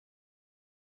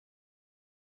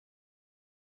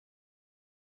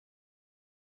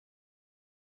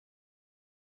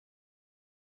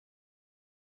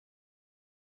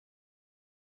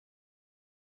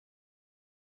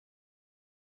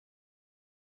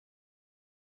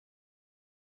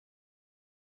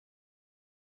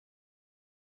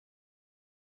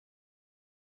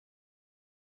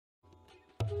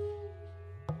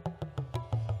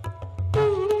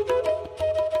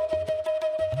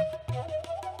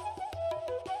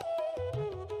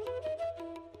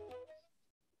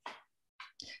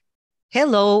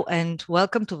Hello and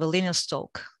welcome to Velina's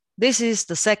Talk. This is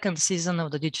the second season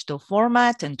of the digital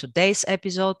format, and today's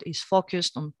episode is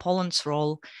focused on Poland's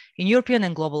role in European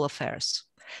and global affairs.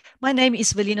 My name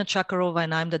is Velina Chakarova,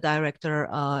 and I'm the director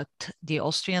at the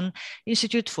Austrian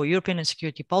Institute for European and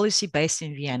Security Policy based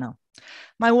in Vienna.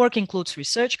 My work includes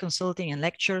research, consulting, and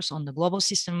lectures on the global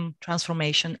system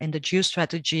transformation and the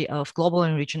geostrategy of global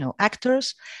and regional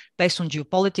actors based on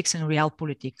geopolitics and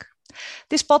realpolitik.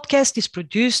 This podcast is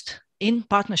produced in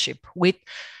partnership with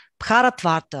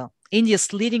Bharatvarta,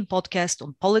 India's leading podcast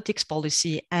on politics,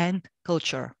 policy, and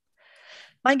culture.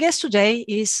 My guest today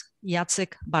is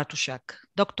Jacek Bartosiak.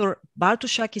 Dr.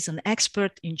 Bartosiak is an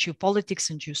expert in geopolitics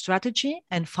and geostrategy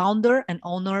and founder and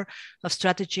owner of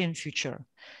Strategy and Future.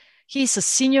 He is a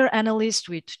senior analyst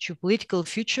with Geopolitical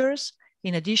Futures.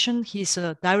 In addition, he is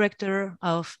a director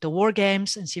of the War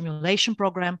Games and Simulation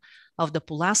Program of the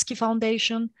Pulaski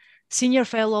Foundation, senior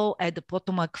fellow at the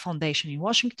Potomac Foundation in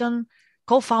Washington,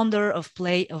 co-founder of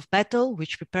Play of Battle,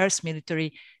 which prepares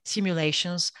military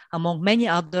simulations, among many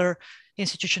other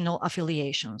institutional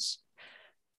affiliations.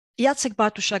 Jacek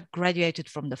Bartosiak graduated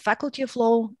from the Faculty of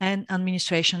Law and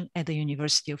Administration at the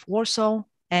University of Warsaw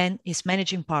and is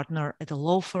managing partner at a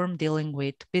law firm dealing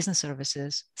with business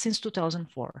services since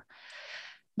 2004.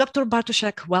 Dr.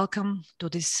 Bartosiak, welcome to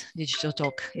this digital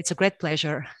talk. It's a great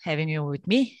pleasure having you with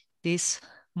me this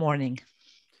morning.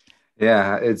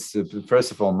 Yeah, it's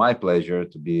first of all my pleasure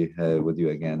to be with you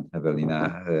again,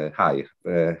 Velina. Hi,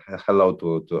 hello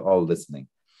to all listening.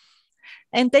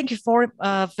 And thank you for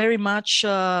very much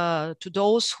to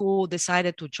those who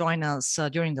decided to join us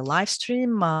during the live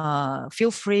stream.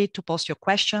 Feel free to post your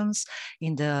questions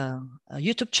in the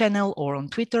YouTube channel or on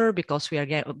Twitter, because we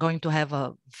are going to have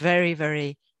a very,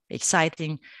 very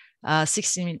exciting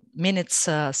 60 minutes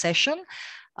session.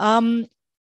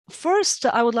 First,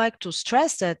 I would like to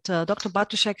stress that Dr.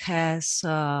 Bartosiak has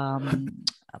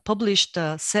published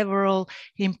several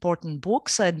important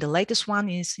books, and the latest one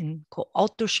is in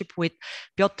co-authorship with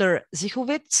Piotr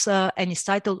Zychowicz, and is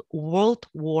titled World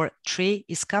War III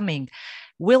is Coming.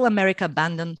 Will America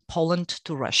Abandon Poland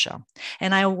to Russia?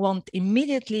 And I want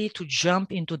immediately to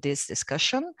jump into this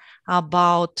discussion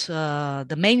about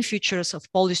the main features of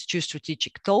Polish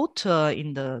geostrategic thought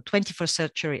in the 21st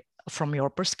century from your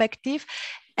perspective.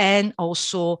 And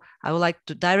also, I would like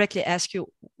to directly ask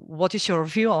you, what is your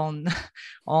view on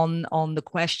the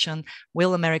question,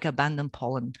 will America abandon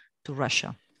Poland to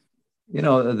Russia? You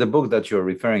know, the book that you're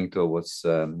referring to was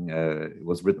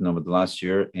written over the last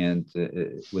year. And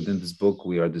within this book,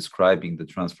 we are describing the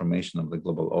transformation of the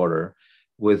global order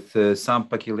with some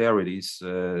peculiarities,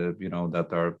 that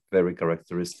are very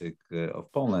characteristic of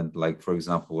Poland. Like, for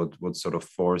example, what sort of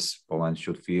force Poland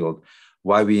should feel,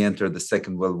 why we entered the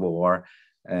Second World War,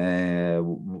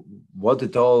 what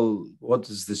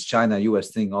is this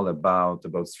China-US thing all about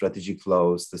strategic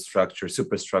flows, the structure,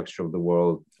 superstructure of the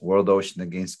world ocean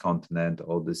against continent,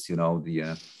 all this,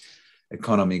 the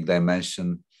economic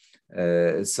dimension.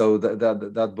 So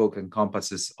that book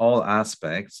encompasses all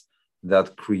aspects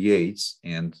that creates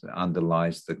and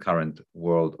underlies the current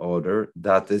world order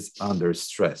that is under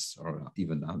stress, or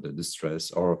even under distress,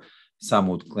 or some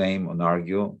would claim and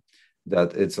argue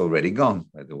that it's already gone,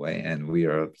 by the way, and we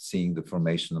are seeing the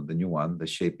formation of the new one, the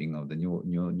shaping of the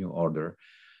new order.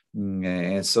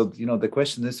 And so, the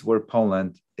question is where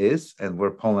Poland is and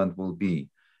where Poland will be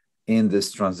in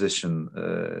this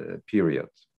transition period,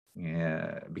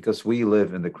 because we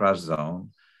live in the crash zone.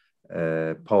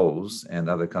 Poles and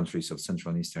other countries of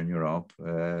Central and Eastern Europe,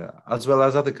 as well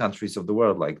as other countries of the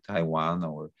world like Taiwan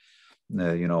or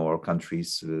or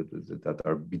countries that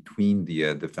are between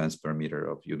the defense perimeter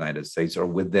of United States or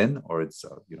within, or it's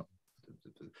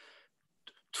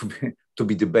to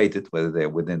be debated whether they're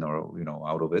within or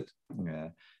out of it.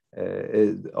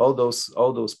 All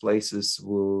those places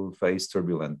will face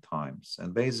turbulent times,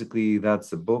 and basically that's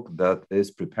the book that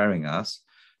is preparing us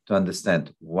to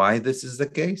understand why this is the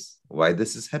case, why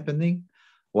this is happening,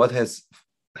 what has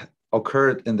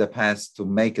occurred in the past to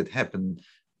make it happen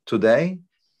today,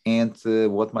 and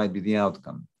what might be the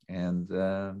outcome. And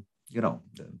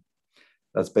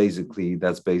that's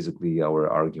basically our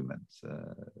argument.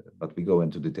 But we go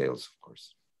into details, of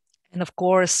course. And of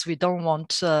course, we don't want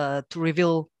to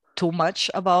reveal too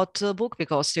much about the book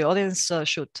because the audience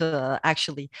should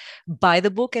actually buy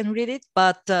the book and read it.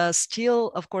 But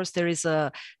still, of course, there is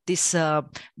this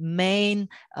main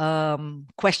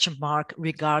question mark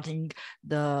regarding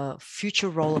the future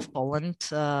role of Poland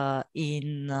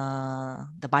in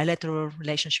the bilateral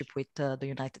relationship with the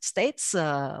United States.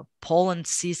 Poland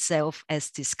sees itself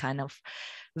as this kind of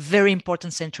very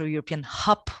important Central European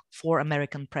hub for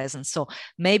American presence. So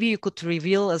maybe you could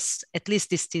reveal us at least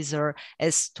this teaser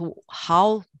as to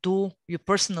how do you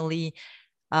personally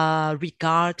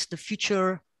regard the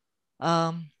future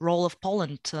role of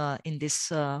Poland in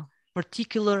this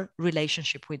particular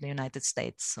relationship with the United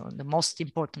States, so the most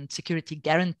important security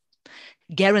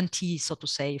guarantee, so to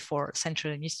say, for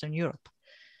Central and Eastern Europe.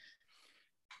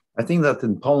 I think that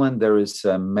in Poland there is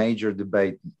a major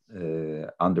debate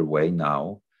underway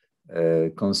now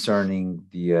concerning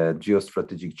the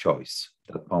geostrategic choice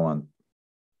that Poland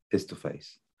is to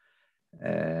face.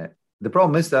 The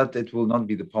problem is that it will not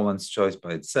be the Poland's choice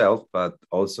by itself, but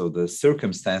also the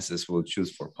circumstances will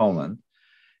choose for Poland.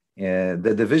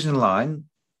 The division line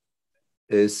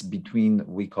is between,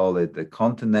 we call it the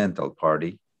continental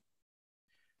party,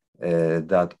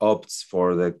 that opts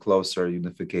for the closer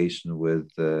unification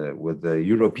with the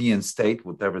European state,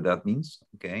 whatever that means,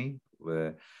 okay?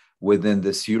 Within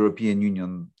this European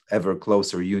Union, ever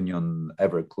closer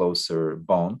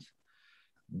bond,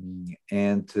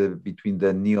 and between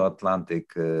the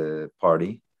Neo-Atlantic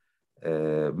party,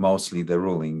 mostly the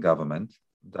ruling government,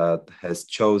 that has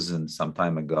chosen some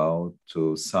time ago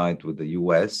to side with the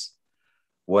US,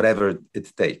 whatever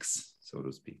it takes, so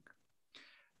to speak.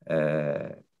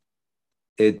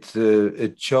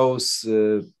 It chose,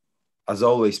 as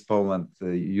always, Poland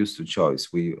used to choose.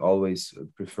 We always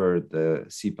preferred the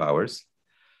sea powers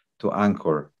to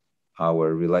anchor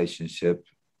our relationship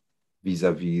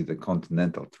vis-a-vis the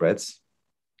continental threats.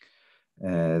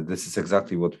 This is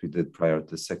exactly what we did prior to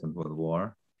the Second World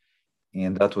War.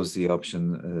 And that was the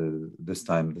option this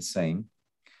time the same,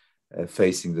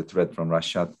 facing the threat from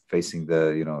Russia, facing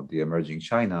the emerging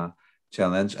China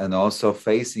challenge, and also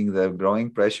facing the growing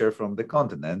pressure from the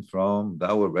continent, from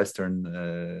our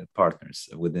Western partners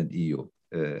within EU,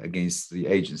 against the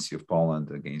agency of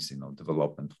Poland, against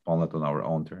development of Poland on our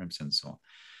own terms, and so on.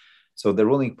 So the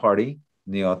ruling party,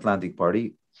 Neo-Atlantic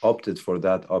Party, opted for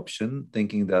that option,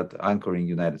 thinking that anchoring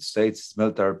United States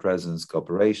military presence,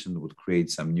 cooperation would create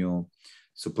some new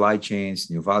supply chains,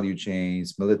 new value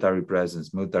chains, military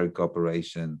presence, military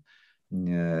cooperation.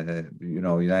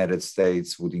 United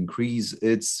States would increase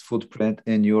its footprint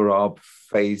in Europe,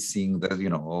 facing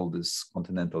all these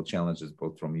continental challenges,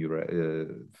 both from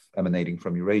emanating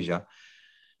from Eurasia.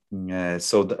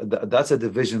 So that's a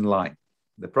division line.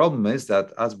 The problem is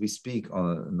that as we speak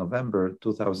on November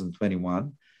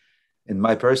 2021, in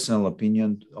my personal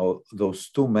opinion, those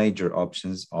two major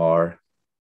options are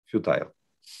futile.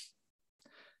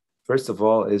 First of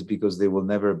all, is because they will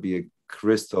never be a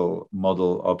crystal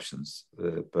model options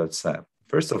per se.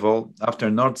 First of all, after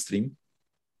Nord Stream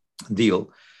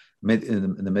deal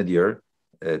in the mid-year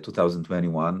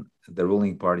 2021, the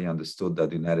ruling party understood that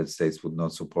the United States would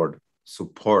not support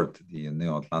the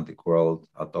Neo-Atlantic world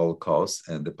at all costs,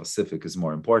 and the Pacific is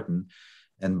more important.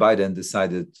 And Biden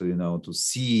decided to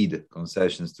cede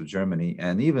concessions to Germany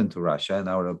and even to Russia, in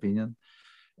our opinion,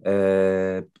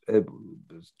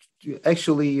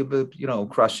 actually,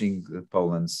 crushing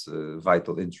Poland's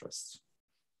vital interests,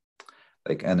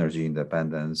 like energy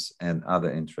independence and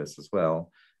other interests as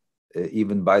well.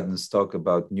 Even Biden's talk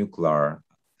about nuclear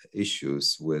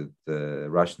issues with the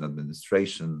Russian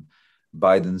administration,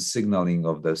 Biden's signaling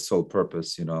of the sole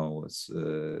purpose,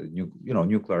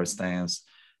 nuclear stance.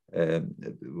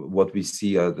 What we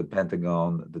see at the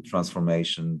Pentagon, the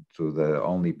transformation to the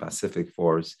only Pacific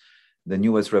force, the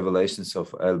newest revelations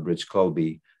of Elbridge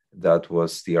Colby, that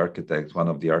was one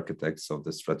of the architects of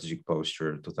the strategic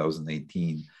posture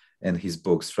 2018, and his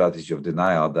book Strategy of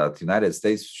Denial, that the United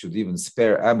States should even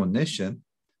spare ammunition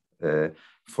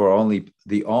for only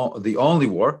the only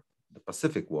war, the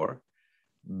Pacific War.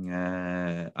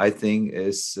 I think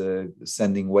is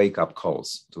sending wake-up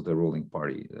calls to the ruling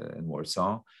party in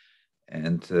Warsaw.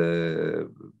 And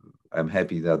I'm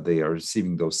happy that they are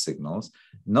receiving those signals,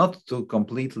 not to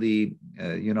completely,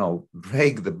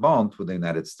 break the bond with the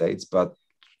United States, but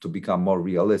to become more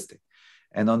realistic.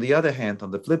 And on the other hand,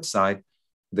 on the flip side,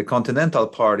 the Continental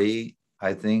Party,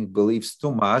 I think, believes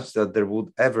too much that there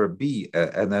would ever be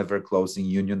an ever-closing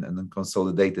union and a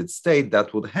consolidated state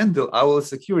that would handle our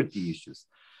security issues.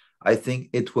 I think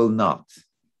it will not,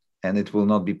 and it will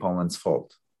not be Poland's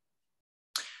fault.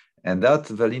 And that,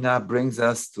 Velina, brings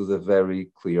us to the very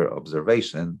clear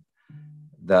observation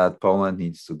that Poland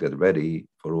needs to get ready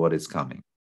for what is coming.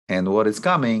 And what is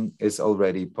coming is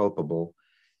already palpable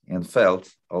and felt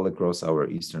all across our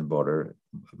eastern border,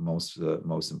 most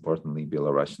importantly,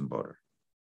 Belarusian border.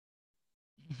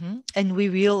 Mm-hmm. And we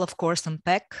will, of course,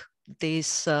 unpack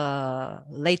these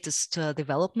latest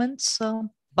developments.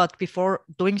 But before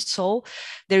doing so,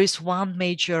 there is one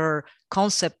major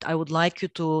concept I would like you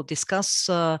to discuss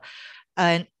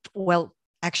and, well,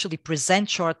 actually present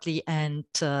shortly and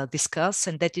discuss,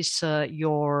 and that is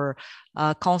your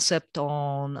concept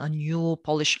on a new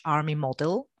Polish army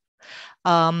model,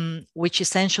 which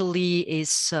essentially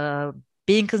is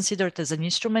being considered as an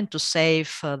instrument to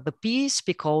save the peace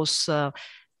because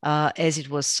as it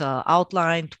was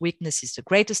outlined, weakness is the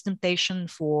greatest temptation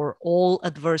for all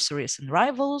adversaries and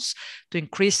rivals to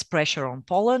increase pressure on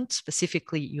Poland.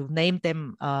 Specifically, you named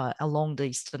them along the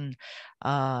Eastern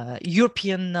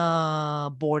European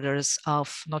borders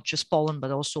of not just Poland, but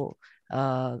also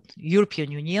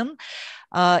European Union,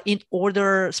 in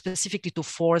order specifically to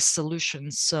force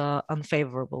solutions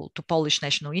unfavorable to Polish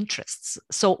national interests.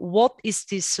 So what is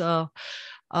this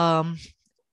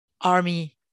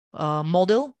army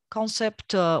model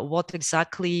concept? What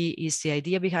exactly is the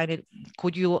idea behind it?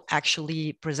 Could you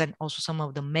actually present also some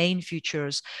of the main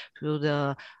features to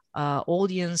the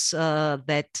audience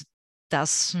that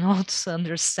does not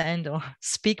understand or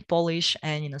speak Polish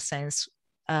and in a sense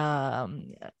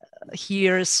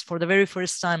hears for the very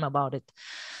first time about it?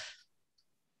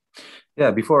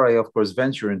 Yeah, before I of course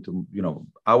venture into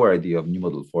our idea of new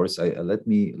model force, let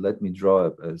me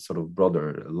draw a sort of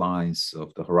broader lines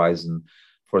of the horizon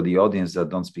for the audience that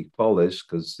don't speak Polish,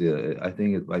 because I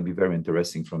think it might be very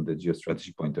interesting from the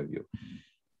geostrategy point of view.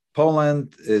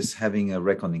 Poland is having a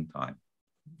reckoning time.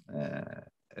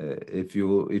 If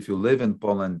you live in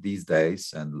Poland these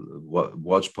days and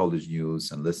watch Polish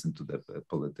news and listen to the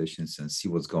politicians and see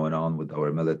what's going on with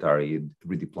our military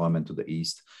redeployment to the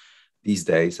east these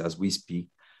days as we speak,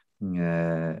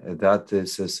 that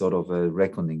is a sort of a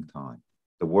reckoning time.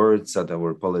 The words that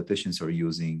our politicians are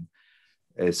using,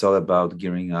 it's all about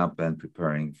gearing up and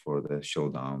preparing for the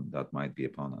showdown that might be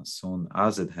upon us soon,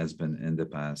 as it has been in the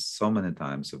past so many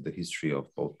times of the history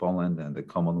of both Poland and the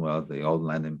Commonwealth, the old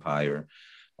land empire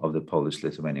of the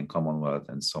Polish-Lithuanian Commonwealth,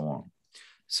 and so on.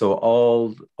 So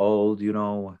old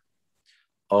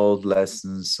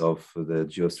lessons of the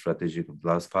geostrategy of the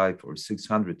last 500 or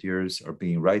 600 years are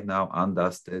being right now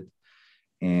undusted,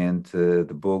 and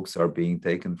the books are being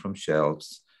taken from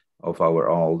shelves of our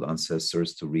old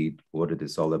ancestors to read what it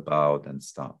is all about and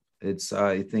stuff.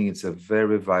 I think it's a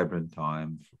very vibrant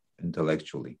time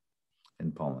intellectually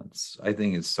in Poland. I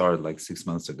think it started like 6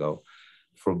 months ago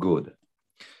for good.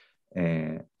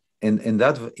 In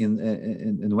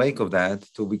wake of that,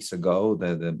 2 weeks ago,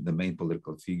 the main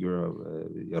political figure of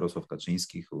Jarosław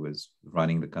Kaczyński, who is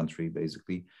running the country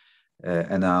basically,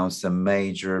 announced a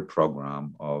major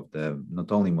program of the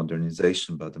not only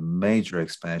modernization but a major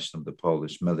expansion of the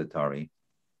Polish military,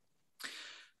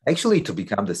 actually to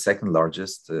become the second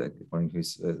largest, according to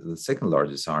his, the second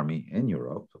largest army in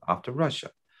Europe after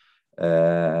Russia.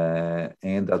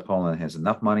 And that Poland has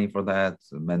enough money for that,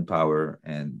 manpower,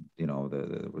 and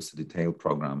there was a detailed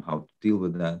program how to deal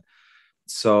with that.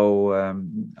 So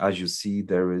as you see,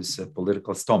 there is a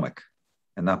political stomach,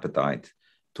 an appetite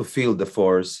to feel the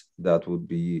force that would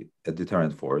be a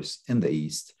deterrent force in the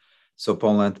East. So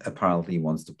Poland apparently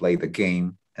wants to play the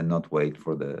game and not wait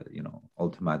for the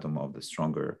ultimatum of the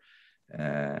stronger.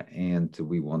 And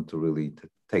we want to really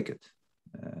take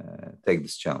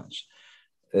this challenge.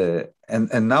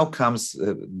 And now comes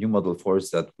a new model force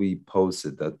that we propose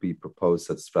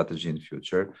that strategy in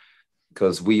future,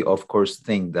 because we of course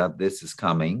think that this is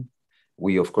coming.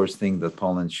 We of course think that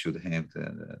Poland should have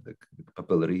the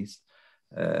capabilities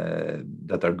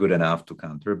that are good enough to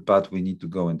counter, but we need to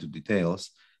go into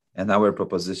details. And our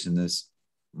proposition is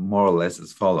more or less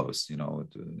as follows, in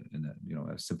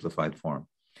a simplified form.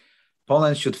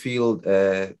 Poland should feel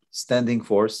a standing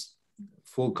force,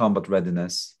 full combat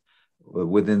readiness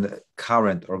within the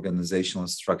current organizational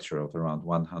structure of around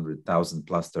 100,000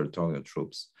 plus territorial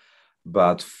troops,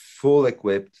 but full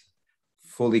equipped,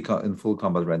 in full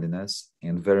combat readiness,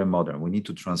 and very modern. We need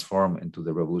to transform into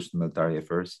the revolution military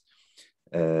affairs,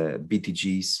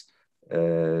 BTGs,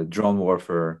 drone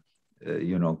warfare,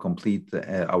 complete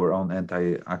our own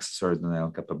anti-access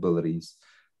aerodynamic capabilities,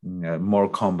 more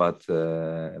combat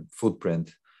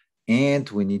footprint, and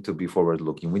we need to be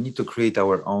forward-looking. We need to create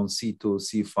our own C2,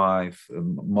 C5,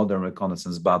 modern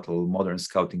reconnaissance battle, modern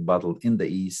scouting battle in the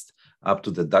east, up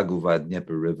to the Daguva,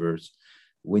 Dnieper rivers.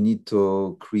 We need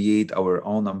to create our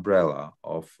own umbrella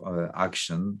of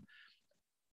action,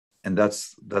 and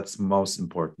that's most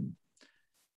important.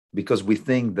 because we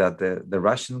think that the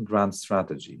Russian grand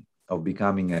strategy of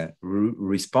becoming a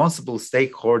responsible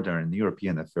stakeholder in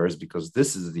European affairs, because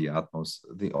this is the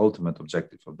ultimate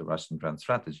objective of the Russian grand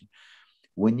strategy,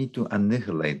 we need to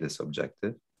annihilate this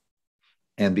objective.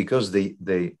 And because they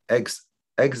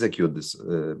execute this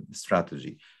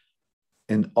strategy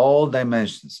in all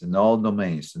dimensions, in all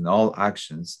domains, in all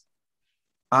actions,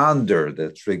 under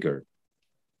the trigger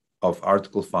of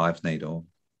Article 5 NATO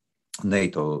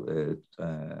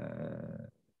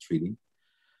treaty,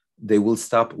 they will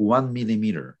stop 1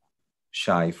 millimeter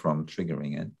shy from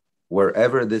triggering it,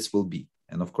 wherever this will be.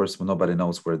 And of course, nobody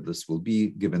knows where this will be,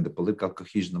 given the political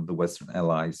cohesion of the Western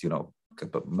allies,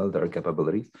 military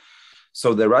capabilities.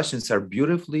 So the Russians are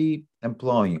beautifully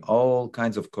employing all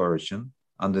kinds of coercion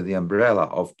under the umbrella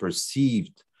of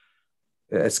perceived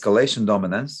escalation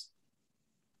dominance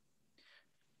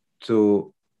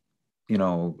to,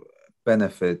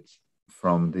 benefit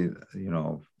from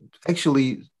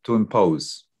actually to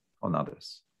impose on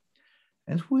others.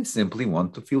 And we simply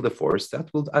want to feel the force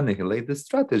that will annihilate the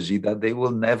strategy, that they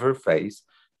will never face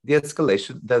the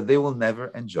escalation, that they will never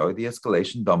enjoy the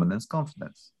escalation dominance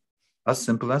confidence. As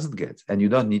simple as it gets. And you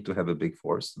don't need to have a big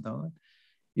force to know that.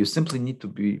 You simply need to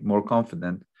be more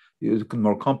confident,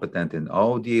 more competent in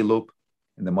ODA loop,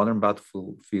 in the modern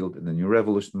battlefield, in the new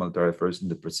revolution military affairs, in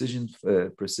the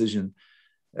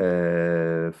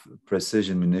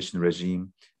precision munition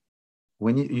regime.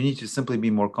 You need to simply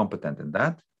be more competent in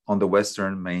that on the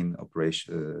Western main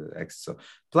operation axis. So,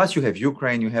 plus you have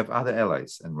Ukraine, you have other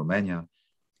allies, and Romania.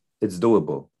 It's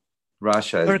doable.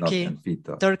 Russia is not 10 feet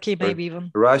tall. Turkey, maybe even.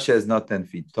 Russia is not 10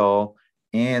 feet tall.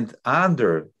 And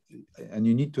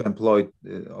you need to employ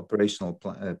operational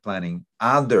planning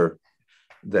under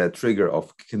the trigger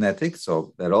of kinetic.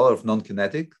 So there are a lot of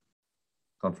non-kinetic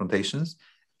confrontations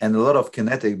and a lot of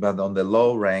kinetic, but on the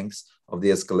low ranks of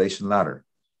the escalation ladder.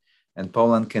 And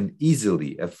Poland can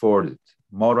easily afford it,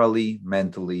 morally,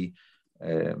 mentally,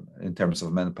 in terms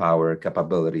of manpower,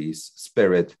 capabilities,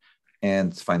 spirit,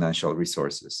 and financial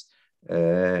resources.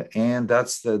 And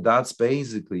that's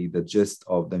basically the gist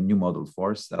of the new model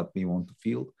force that we want to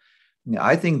field.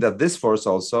 I think that this force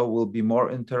also will be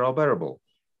more interoperable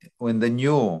in the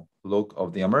new look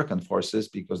of the American forces,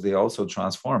 because they're also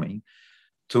transforming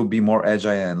to be more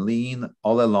agile and lean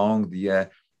all along the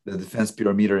defense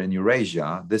pyramid in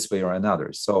Eurasia, this way or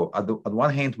another. So at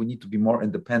one hand, we need to be more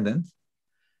independent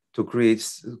to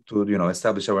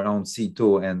establish our own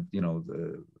C2 and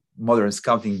the modern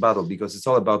scouting battle, because it's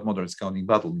all about modern scouting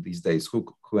battle these days.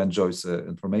 Who enjoys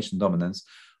information dominance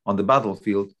on the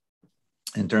battlefield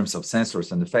in terms of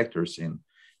sensors and effectors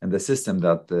and the system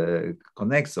that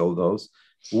connects all those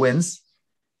wins.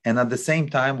 And at the same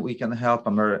time, we can help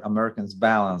Americans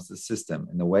balance the system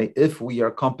in a way if we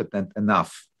are competent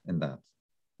enough in that.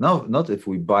 No, not if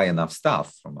we buy enough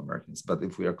stuff from Americans, but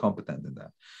if we are competent in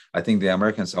that. I think the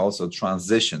Americans also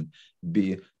transition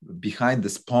behind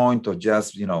this point of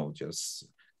just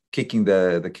kicking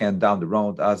the can down the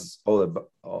road as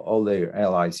all their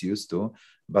allies used to,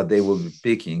 but they will be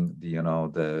picking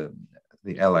the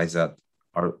allies that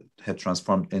have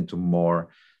transformed into more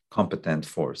competent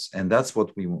force. And that's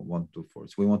what we want to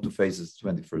force. We want to face this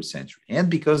 21st century. And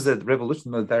because the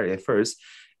revolution military affairs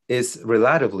is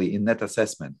relatively, in net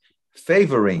assessment,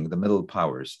 favoring the middle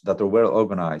powers that are well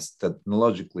organized,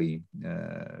 technologically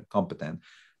competent,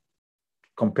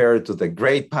 compared to the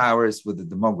great powers with the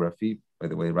demography. By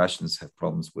the way, Russians have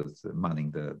problems with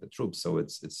manning the troops, so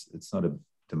it's not a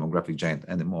demographic giant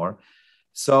anymore.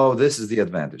 So this is the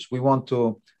advantage. We want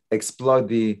to exploit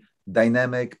the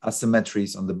dynamic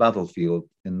asymmetries on the battlefield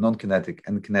in non-kinetic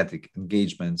and kinetic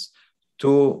engagements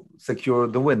to secure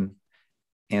the win.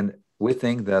 And we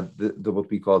think that what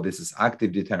we call this is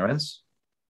active deterrence,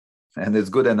 and it's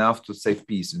good enough to save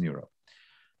peace in Europe.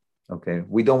 Okay,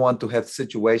 we don't want to have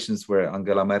situations where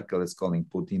Angela Merkel is calling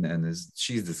Putin and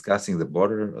she's discussing the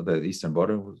border, the eastern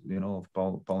border, of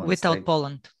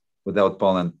Poland. Without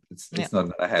Poland, it's not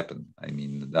going to happen. I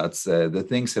mean, that's the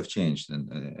things have changed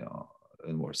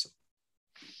in Warsaw.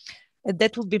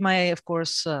 That would be my, of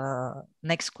course,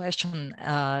 next question.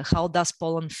 How does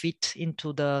Poland fit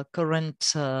into the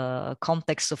current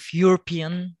context of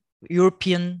European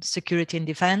security and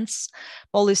defense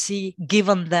policy,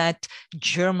 given that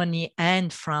Germany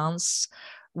and France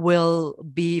will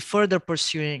be further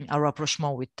pursuing a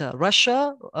rapprochement with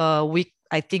Russia?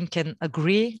 I think can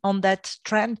agree on that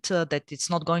trend, that it's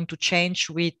not going to change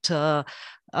with a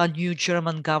new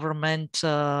German government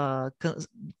that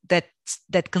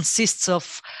consists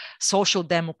of social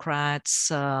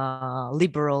democrats,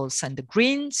 liberals, and the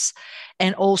Greens.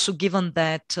 And also given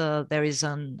that there is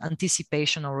an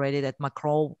anticipation already that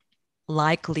Macron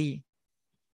likely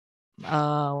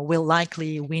will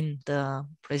likely win the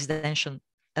presidential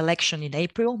election in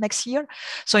April next year.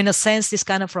 So in a sense, this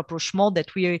kind of rapprochement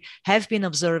that we have been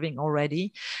observing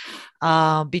already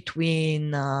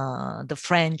between the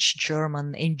French,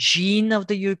 German engine of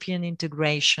the European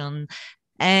integration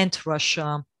and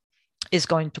Russia is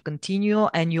going to continue.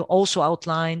 And you also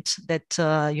outlined that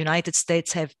United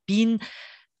States have been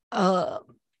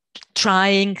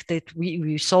trying, that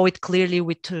we saw it clearly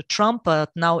with Trump,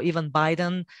 but now even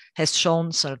Biden has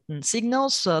shown certain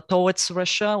signals towards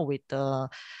Russia with the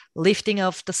lifting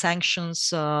of the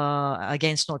sanctions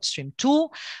against Nord Stream 2,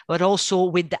 but also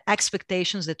with the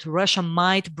expectations that Russia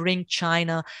might bring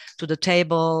China to the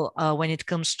table when it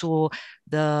comes to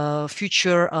the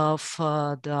future of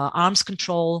the arms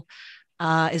control,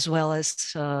 as well as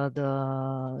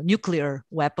the nuclear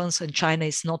weapons. And China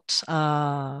is not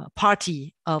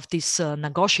party of these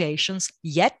negotiations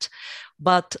yet,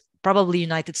 but probably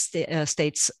United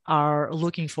States are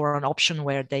looking for an option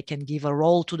where they can give a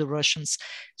role to the Russians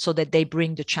so that they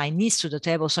bring the Chinese to the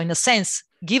table. So in a sense,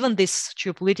 given this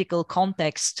geopolitical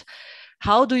context,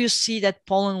 how do you see that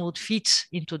Poland would fit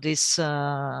into this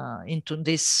main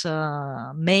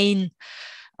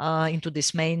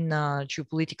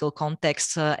geopolitical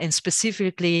context, and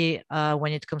specifically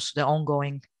when it comes to the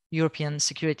ongoing European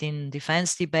security and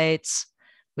defense debates?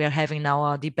 We are having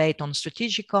now a debate on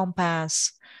strategic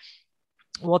compass.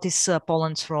 What is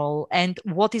Poland's role, and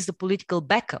what is the political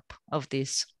backup of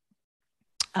this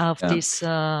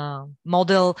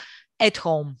model at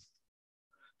home?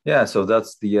 Yeah, so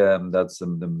that's the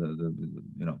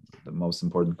the most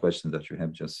important question that you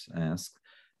have just asked.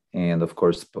 And of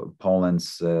course,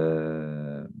 Poland's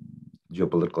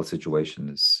geopolitical situation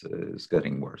is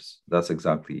getting worse. That's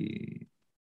exactly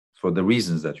for the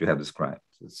reasons that you have described.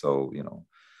 So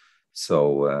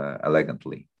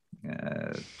elegantly,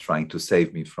 trying to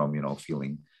save me from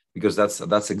feeling, because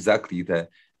that's exactly the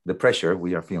pressure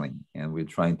we are feeling, and we're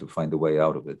trying to find a way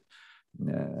out of it.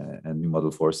 And new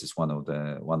model force is one of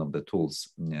the tools.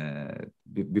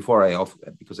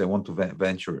 Because I want to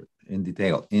venture in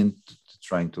detail into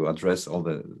trying to address all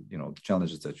the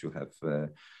challenges that you have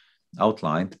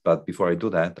outlined. But before I do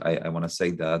that, I want to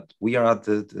say that we are at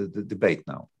the debate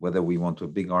now whether we want a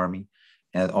big army,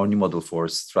 and our new model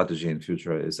force strategy and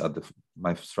future is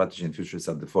my strategy and future is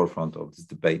at the forefront of this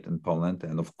debate in Poland.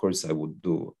 And of course, I would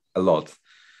do a lot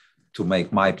to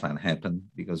make my plan happen,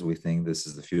 because we think this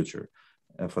is the future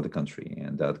for the country,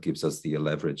 and that gives us the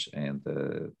leverage and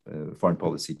the foreign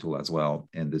policy tool as well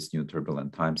in this new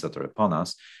turbulent times that are upon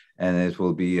us. And it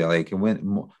will be like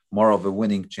more of a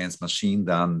winning chance machine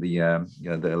than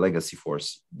the legacy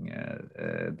force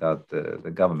that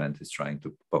the government is trying to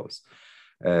propose.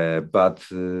 And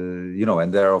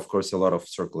there are of course a lot of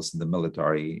circles in the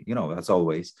military, as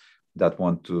always, that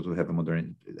want to have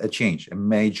a change, a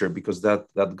major, because that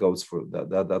calls for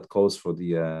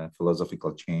the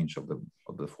philosophical change of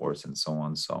the force and so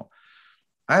on. So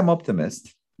I'm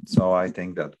optimist. So I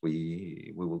think that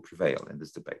we will prevail in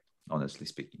this debate, honestly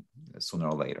speaking, sooner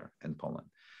or later in Poland.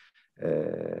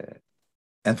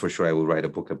 And for sure, I will write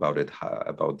a book about it,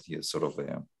 about the sort of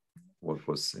what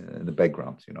was in the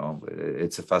background.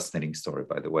 It's a fascinating story,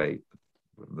 by the way.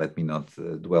 Let me not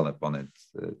dwell upon it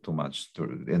too much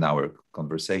in our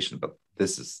conversation, but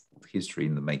this is history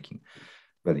in the making,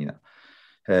 Velina.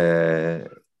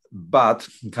 But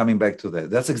coming back to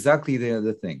that's exactly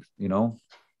the thing,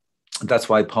 That's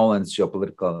why Poland's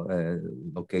geopolitical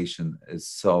location is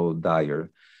so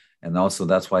dire, and also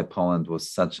that's why Poland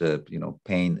was such a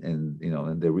pain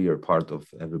in the rear part of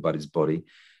everybody's body,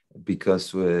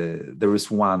 because there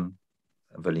is one,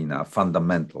 Velina,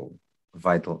 fundamental,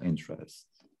 vital interest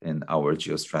in our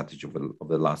geostrategy of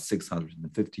the last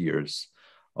 650 years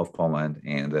of Poland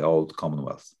and the old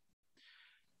Commonwealth.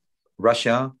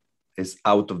 Russia is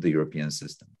out of the European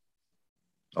system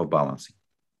of balancing.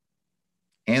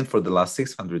 And for the last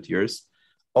 600 years,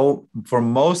 for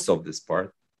most of this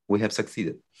part, we have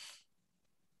succeeded.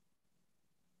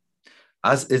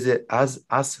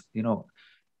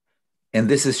 And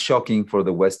this is shocking for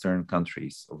the Western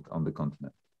countries on the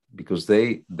continent, because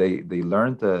they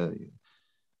learned the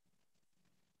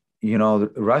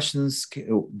Russians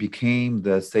became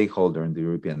the stakeholder in the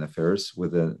European affairs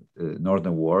with the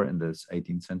Northern War in the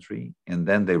 18th century, and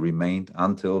then they remained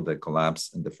until the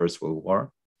collapse in the First World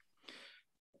War.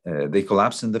 They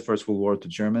collapsed in the First World War to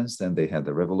Germans, then they had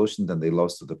the revolution, then they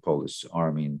lost to the Polish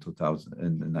army in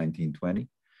 1920.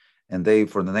 And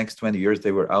for the next 20 years,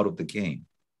 they were out of the game,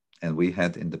 and we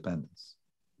had independence.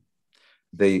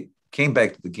 They came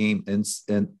back to the game in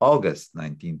August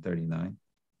 1939,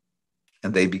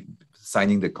 and they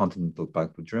signing the Continental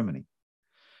Pact with Germany.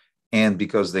 And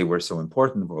because they were so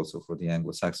important also for the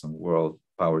Anglo-Saxon world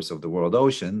powers of the world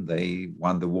ocean, they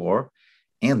won the war,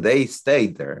 and they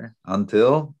stayed there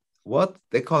until what?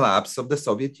 The collapse of the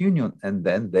Soviet Union. And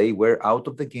then they were out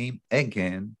of the game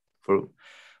again.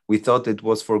 We thought it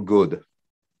was for good.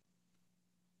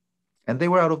 And they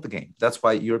were out of the game. That's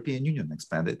why European Union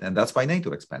expanded, and that's why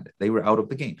NATO expanded. They were out of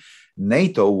the game.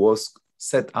 NATO was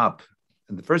set up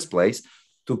in the first place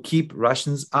to keep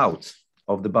Russians out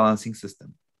of the balancing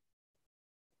system.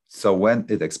 So when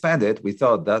it expanded, we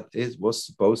thought that it was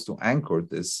supposed to anchor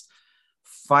this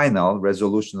final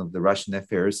resolution of the Russian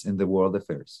affairs in the world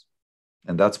affairs.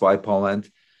 And that's why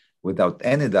Poland, without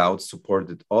any doubt,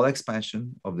 supported all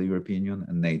expansion of the European Union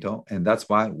and NATO. And that's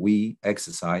why we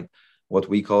exercised what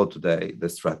we call today the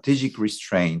strategic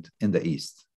restraint in the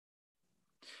East.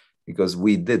 Because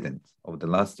we didn't, over the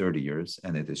last 30 years,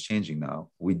 and it is changing now,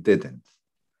 we didn't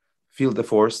feel the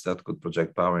force that could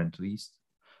project power into the East.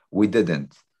 We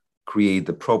didn't create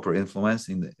the proper influence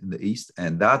in the East,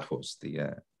 and that was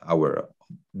our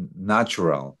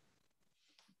natural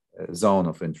zone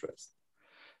of interest.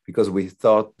 Because we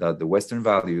thought that the Western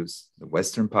values, the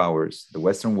Western powers, the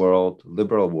Western world,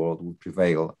 liberal world would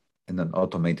prevail in an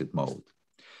automated mode.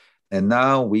 And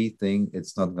now we think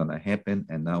it's not going to happen.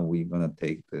 And now we're going to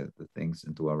take the things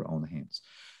into our own hands.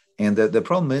 And the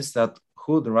problem is that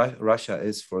who Russia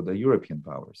is for the European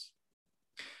powers,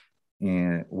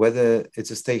 and whether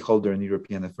it's a stakeholder in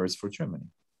European affairs for Germany,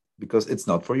 because it's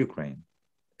not for Ukraine.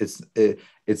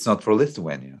 It's not for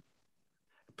Lithuania.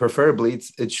 Preferably,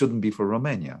 it shouldn't be for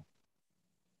Romania.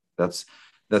 That's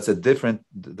a different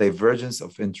divergence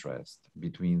of interest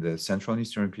between the Central and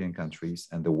Eastern European countries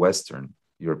and the Western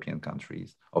European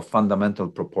countries of fundamental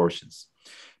proportions.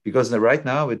 Because right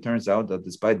now, it turns out that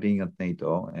despite being at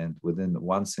NATO and within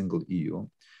one single EU,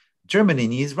 Germany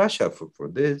needs Russia for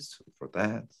this, for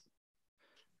that.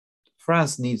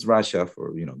 France needs Russia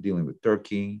for dealing with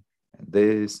Turkey and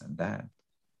this and that.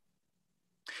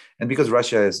 And because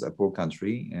Russia is a poor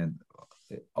country and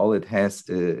all it has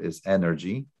is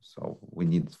energy, so we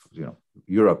need,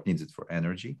 Europe needs it for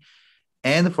energy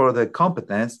and for the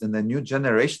competence in the new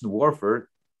generation warfare,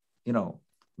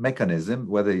 mechanism,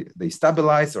 whether they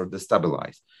stabilize or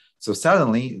destabilize. So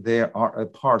suddenly they are a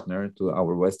partner to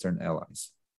our Western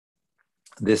allies.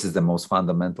 This is the most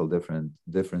fundamental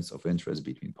difference of interest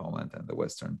between Poland and the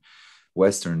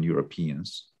Western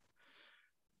Europeans.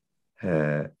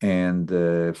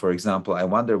 For example, I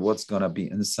wonder what's going to be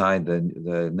inside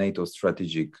the NATO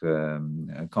strategic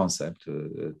concept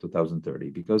 2030,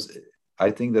 because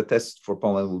I think the test for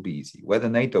Poland will be easy. Whether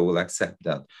NATO will accept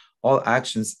that all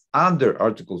actions under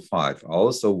Article 5 are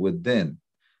also within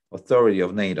authority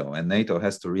of NATO, and NATO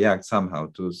has to react somehow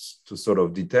to sort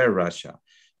of deter Russia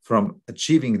from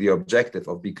achieving the objective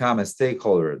of become a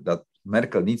stakeholder that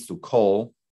Merkel needs to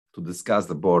call to discuss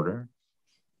the border,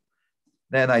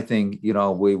 then I think,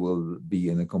 we will be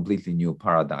in a completely new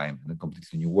paradigm, in a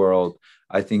completely new world.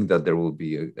 I think that there will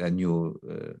be a new,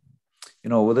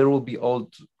 there will be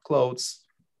old clothes,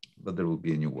 but there will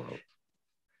be a new world.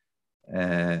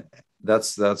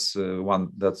 That's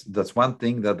one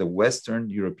thing that the Western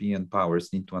European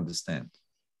powers need to understand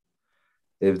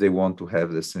if they want to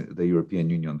have the European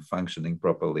Union functioning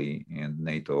properly and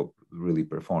NATO really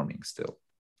performing still.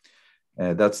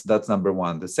 That's number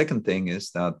one. The second thing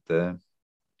is that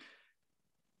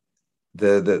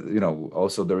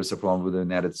also there is a problem with the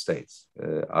United States.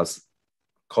 As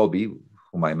Colby,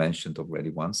 whom I mentioned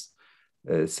already once,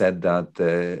 said that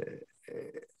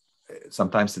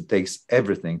sometimes it takes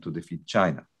everything to defeat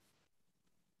China.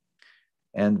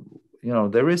 And,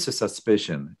 there is a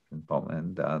suspicion in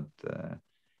Poland that,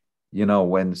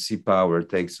 when sea power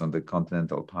takes on the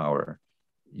continental power,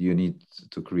 you need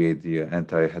to create the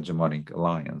anti-hegemonic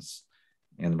alliance.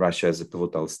 And Russia is a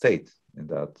pivotal state in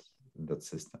that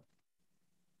system.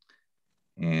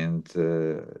 And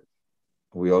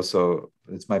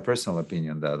it's my personal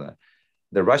opinion that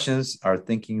the Russians are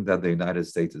thinking that the United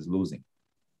States is losing.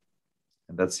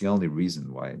 And that's the only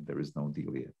reason why there is no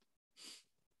deal yet.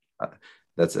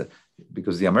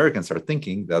 Because the Americans are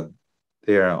thinking that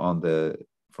they are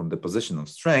from the position of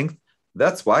strength.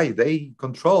 That's why they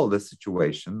control the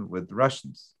situation with the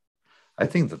Russians. I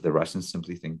think that the Russians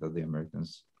simply think that the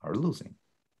Americans are losing.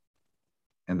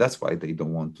 And that's why they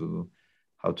don't want to,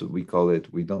 they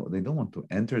don't want to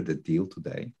enter the deal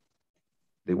today.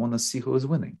 They want to see who is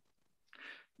winning.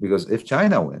 Because if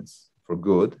China wins for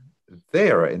good,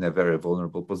 they are in a very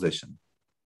vulnerable position.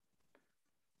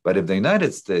 But if the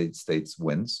United States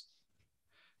wins,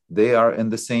 they are in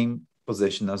the same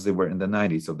position as they were in the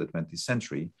 90s of the 20th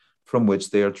century, from which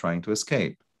they are trying to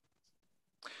escape.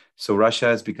 So Russia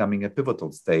is becoming a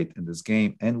pivotal state in this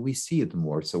game, and we see it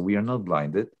more. So we are not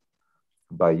blinded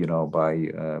by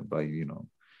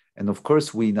and of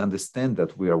course we understand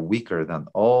that we are weaker than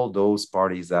all those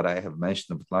parties that I have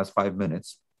mentioned in the last 5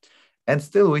 minutes, and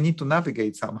still we need to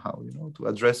navigate somehow, to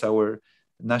address our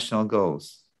national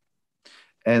goals.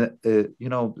 And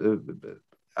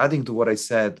adding to what I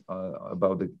said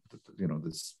about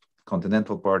this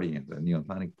continental party and the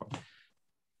Neo-Atlantic party,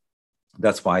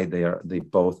 that's why they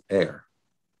both err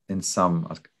to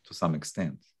some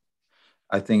extent.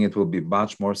 I think it will be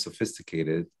much more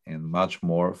sophisticated and much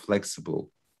more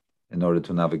flexible in order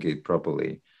to navigate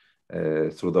properly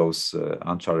through those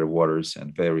uncharted waters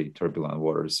and very turbulent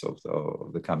waters of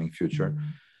the coming future. Mm-hmm.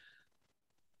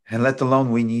 And let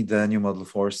alone, we need a new model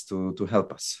force to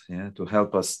help us, to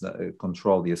help us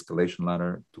control the escalation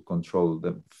ladder, to control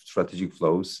the strategic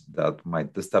flows that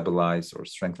might destabilize or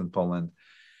strengthen Poland.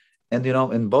 And,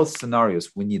 in both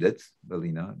scenarios, we need it,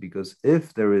 Velina, because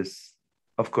if there is,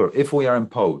 of course, if we are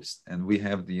imposed and we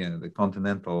have the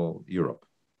continental Europe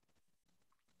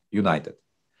united,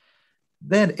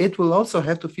 then it will also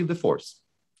have to feel the force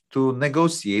to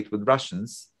negotiate with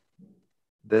Russians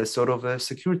the sort of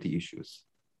security issues,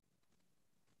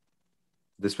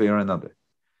 this way or another.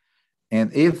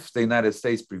 And if the United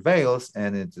States prevails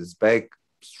and it is back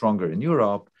stronger in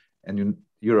Europe, and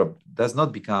Europe does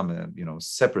not become a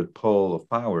separate pole of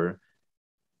power,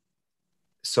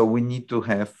 so we need to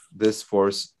have this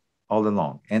force all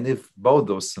along. And if both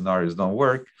those scenarios don't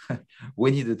work,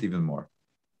 we need it even more.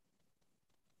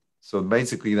 So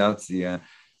basically, that's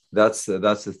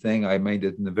the thing. I made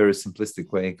it in a very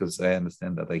simplistic way because I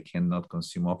understand that I cannot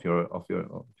consume of your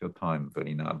time,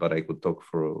 Velina, but I could talk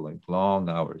for like long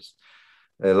hours.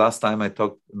 Last time I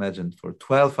talked, imagine, for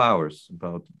 12 hours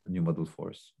about new model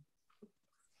force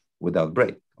without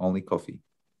break, only coffee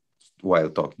while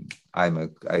talking.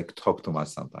 I talk too much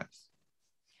sometimes,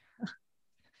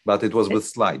 but it was with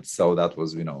slides, so that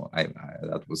was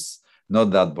that was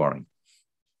not that boring.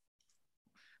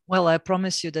 Well, I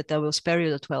promise you that I will spare you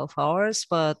the 12 hours,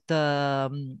 but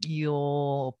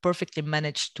you perfectly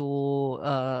managed to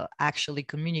actually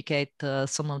communicate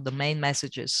some of the main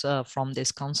messages from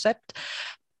this concept.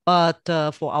 But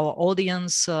for our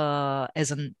audience,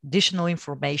 as an additional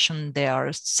information, there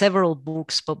are several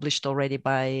books published already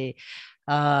by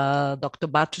Dr.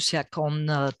 Bartosiak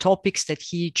on topics that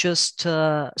he just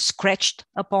scratched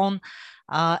upon.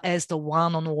 As the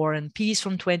one on war and peace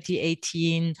from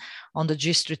 2018, on the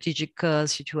geostrategic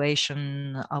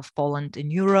situation of Poland in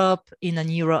Europe, in an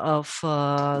era of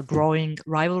growing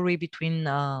rivalry between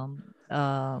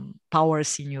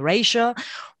powers in Eurasia,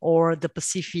 or the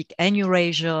Pacific and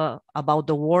Eurasia, about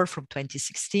the war from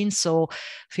 2016. So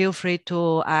feel free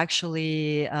to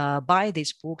actually buy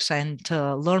these books and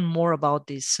learn more about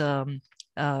this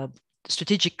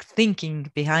strategic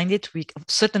thinking behind it. We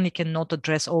certainly cannot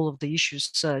address all of the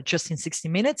issues just in 60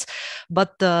 minutes.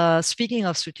 But speaking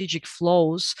of strategic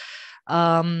flows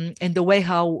and the way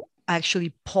how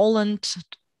actually Poland,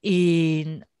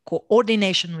 in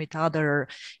coordination with other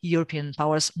European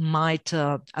powers, might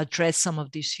address some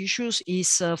of these issues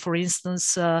is, for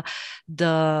instance,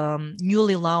 the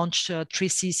newly launched Three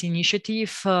Seas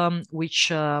initiative,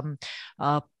 which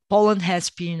Poland has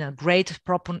been a great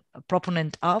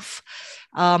proponent of.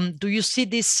 Do you see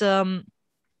this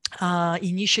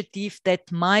initiative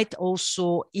that might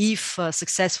also, if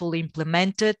successfully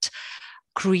implemented,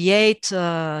 create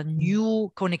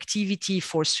new connectivity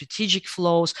for strategic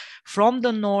flows from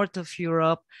the north of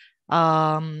Europe,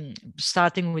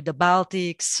 starting with the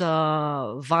Baltics,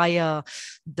 via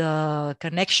the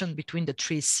connection between the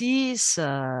Three Seas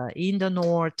in the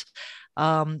north,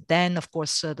 then of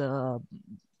course the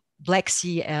Black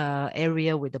Sea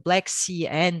area with the Black Sea,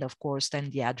 and of course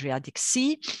then the Adriatic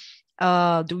Sea.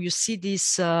 Do you see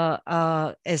this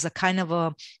as a kind of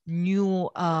a new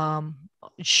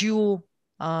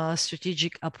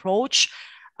strategic approach,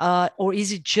 or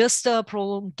is it just a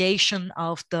prolongation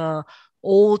of the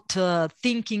old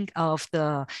thinking of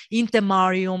the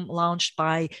Intermarium launched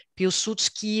by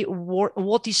Piłsudski?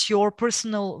 What is your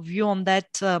personal view on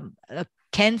that?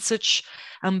 Can such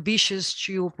ambitious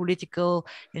geopolitical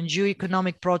and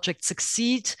geoeconomic projects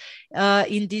succeed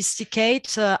in this decade?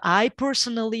 I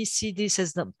personally see this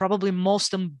as the probably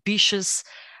most ambitious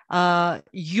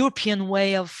European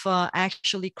way of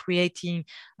actually creating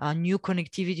new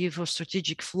connectivity for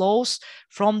strategic flows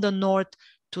from the north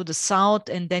to the south,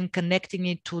 and then connecting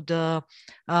it to the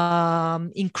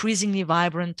increasingly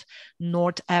vibrant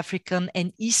North African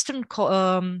and Eastern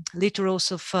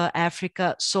littorals of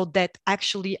Africa, so that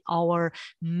actually our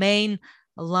main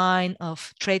line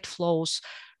of trade flows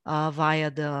via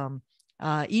the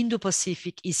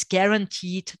Indo-Pacific is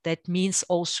guaranteed. That means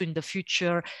also in the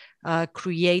future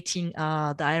creating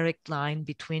a direct line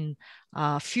between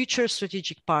future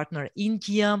strategic partner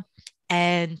India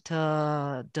and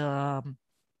the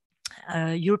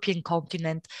European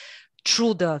continent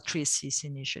through the Three Seas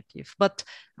initiative. But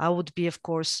I would be, of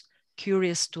course,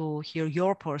 curious to hear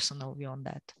your personal view on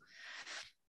that.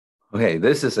 Okay,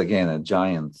 this is again a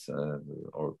giant,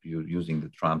 or using the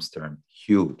Trump's term,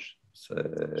 huge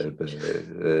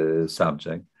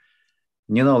subject.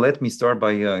 Let me start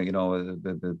by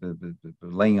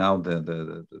laying out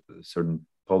the certain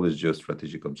Polish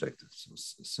geostrategic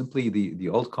objectives. Simply the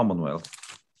old Commonwealth,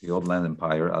 the old land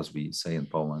empire, as we say in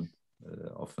Poland,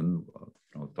 often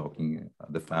talking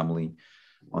the family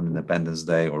on Independence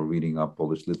Day or reading up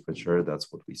Polish literature.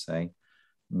 That's what we say.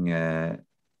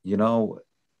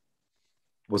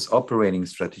 Was operating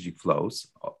strategic flows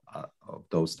of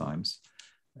those times,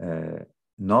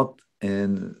 not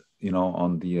in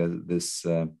on this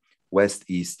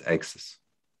west-east axis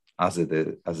as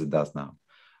it does now.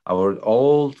 Our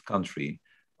old country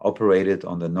operated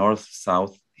on the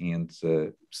north-south and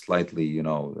slightly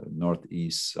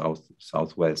northeast,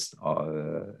 southwest,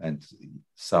 and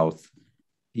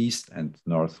southeast and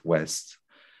northwest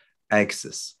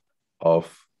axis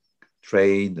of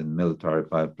trade and military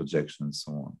projection and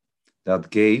so on.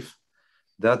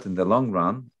 That in the long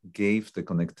run gave the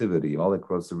connectivity all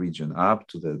across the region up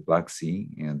to the Black Sea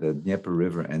and the Dnieper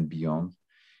River and beyond,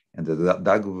 and the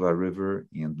Daugava River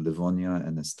and Livonia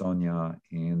and Estonia,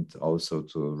 and also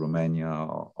to Romania,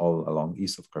 all along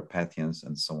east of Carpathians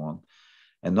and so on,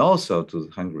 and also to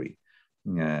Hungary,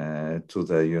 to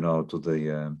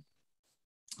the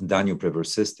Danube River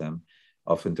system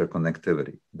of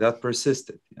interconnectivity that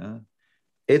persisted.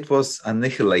 It was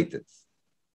annihilated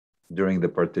during the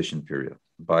partition period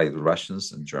by the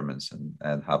Russians and Germans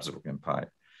and Habsburg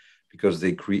Empire, because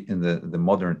they in the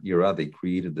modern era, they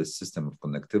created this system of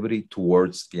connectivity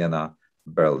towards Vienna,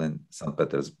 Berlin, St.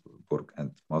 Petersburg,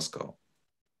 and Moscow,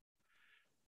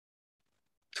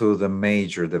 to the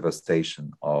major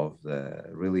devastation of the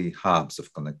really hubs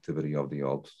of connectivity of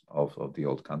the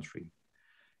old country,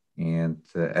 and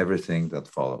everything that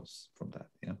follows from that.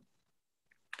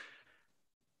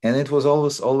 And it was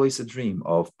always a dream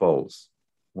of Poles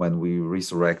when we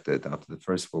resurrected after the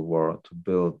First World War to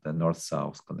build the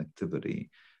North-South connectivity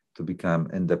to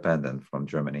become independent from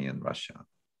Germany and Russia.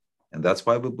 And that's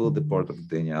why we built the port of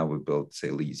Gdynia, we built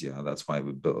Silesia. That's why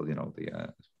we built,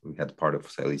 we had part of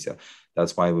Silesia.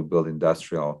 That's why we built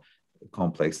industrial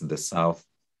complex in the south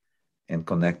and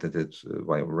connected it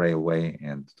via railway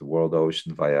and the world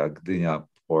ocean via Gdynia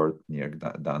port near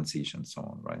Danzig and so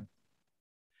on, right?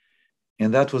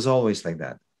 And that was always like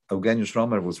that. Eugeniusz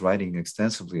Romer was writing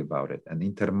extensively about it, and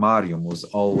intermarium was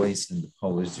always in the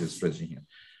Polish geostrategy.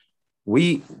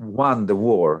 We won the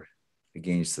war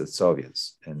against the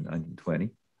Soviets in 1920,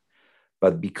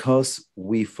 but because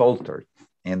we faltered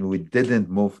and we didn't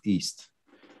move east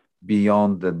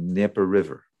beyond the Dnieper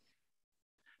River,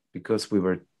 because we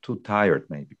were too tired,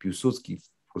 maybe. Piłsudski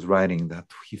was writing that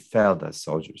he felt that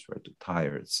soldiers were too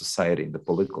tired, society, the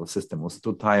political system was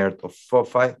too tired of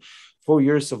 4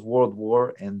 years of World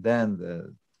War, and then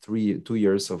the 2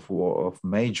 years of war, of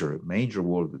major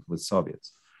war with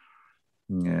Soviets.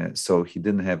 So he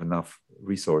didn't have enough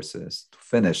resources to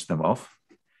finish them off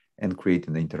and create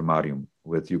an intermarium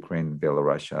with Ukraine and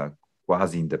Belarus,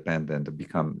 quasi-independent,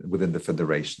 become within the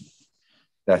federation.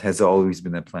 That has always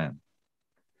been a plan.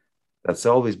 That's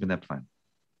always been a plan.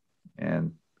 And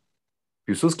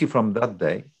Piłsudski from that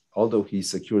day, although he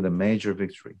secured a major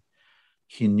victory,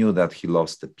 he knew that he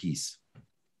lost the peace.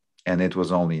 And it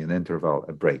was only an interval,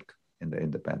 a break in the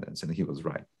independence. And he was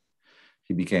right.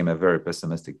 He became a very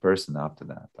pessimistic person after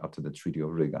that, after the Treaty of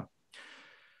Riga.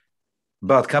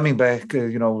 But coming back,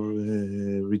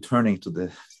 returning to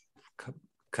the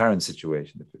current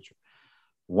situation in the future.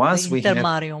 Once the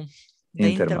intermarium.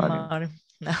 The intermarium.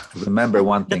 No. Remember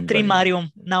one thing. The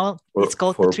trimarium. Now it's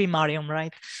called the trimarium,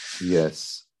 right?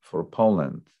 Yes. For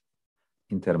Poland,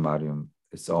 intermarium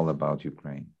is all about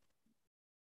Ukraine.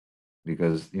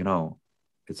 Because,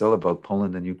 it's all about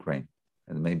Poland and Ukraine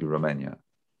and maybe Romania.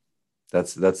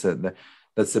 That's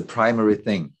the primary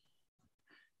thing.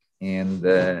 And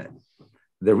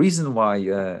the reason why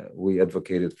we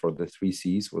advocated for the 3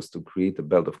 Cs was to create a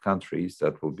belt of countries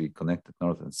that will be connected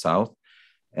north and south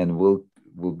and will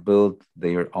build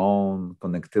their own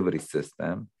connectivity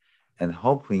system, and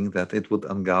hoping that it would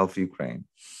engulf Ukraine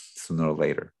sooner or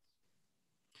later,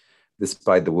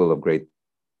 despite the will of great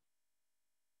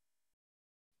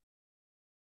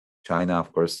China,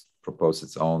 of course, proposed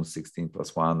its own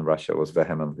 16+1. Russia was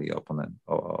vehemently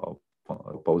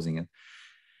opposing it.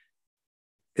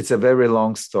 It's a very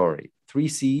long story.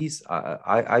 Three Cs.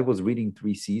 I was reading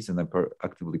Three Cs, and I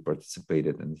actively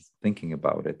participated in thinking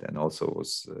about it, and also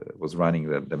was running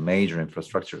the major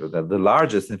infrastructure, the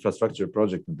largest infrastructure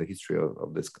project in the history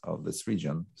of this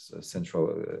region, Central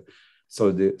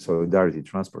Solidarity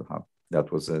Transport Hub. That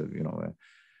was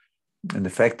and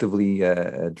effectively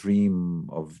a dream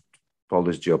of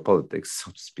Polish geopolitics,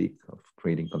 so to speak, of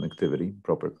creating connectivity,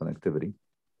 proper connectivity.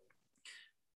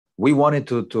 We wanted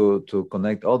to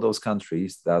connect all those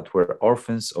countries that were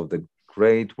orphans of the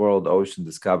great world ocean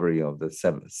discovery of the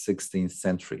 16th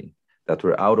century, that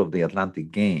were out of the Atlantic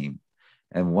game,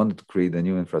 and wanted to create a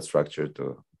new infrastructure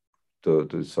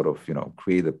to sort of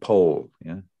create a pole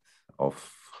of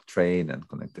trade and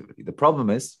connectivity. The problem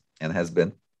is, and has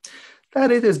been, that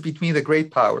it is between the great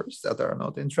powers that are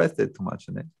not interested too much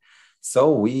in it. So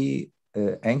we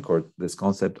anchored this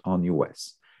concept on US.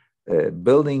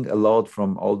 Building a lot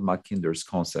from old Mackinder's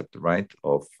concept, right?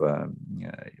 Of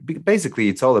basically,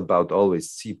 it's all about always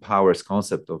sea powers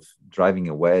concept of driving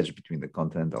a wedge between the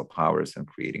continental powers and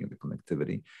creating the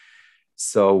connectivity.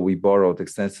 So we borrowed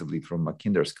extensively from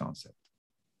Mackinder's concept,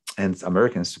 and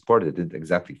Americans supported it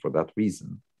exactly for that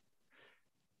reason.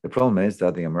 The problem is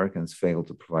that the Americans failed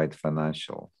to provide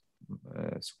financial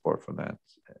support for that,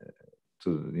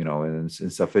 in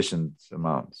sufficient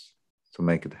amounts to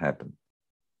make it happen.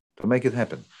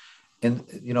 And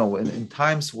in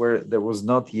times where there was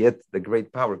not yet the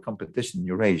great power competition in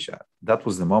Eurasia, that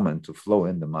was the moment to flow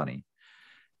in the money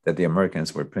that the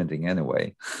Americans were printing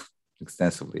anyway,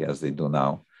 extensively as they do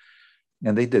now,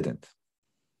 and they didn't.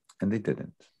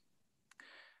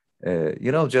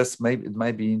 Just maybe it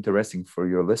might be interesting for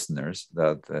your listeners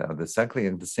that exactly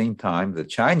at the same time the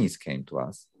Chinese came to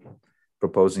us,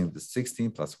 proposing the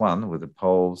 16+1 with the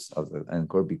Poles as an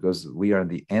anchor, because we are in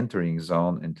the entering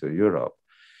zone into Europe.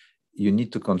 You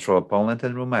need to control Poland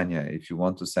and Romania if you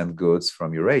want to send goods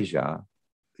from Eurasia,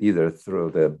 either through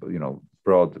the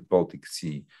broad Baltic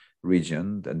Sea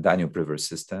region, the Danube River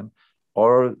system,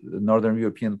 or the Northern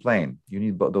European plain. You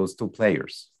need those two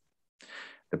players.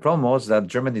 The problem was that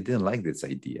Germany didn't like this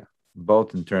idea,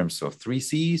 both in terms of 3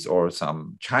 Cs or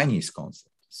some Chinese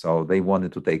concept. So they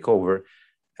wanted to take over.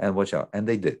 And watch out, and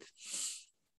they did.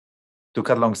 To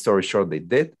cut a long story short, they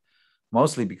did,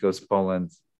 mostly because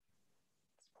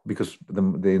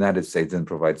the United States didn't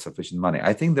provide sufficient money.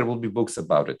 I think there will be books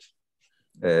about it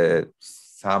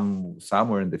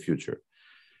somewhere in the future,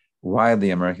 why the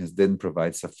Americans didn't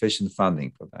provide sufficient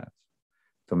funding for that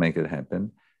to make it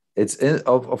happen.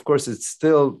 Of course, it's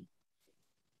still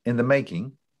in the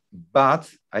making, but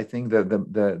I think that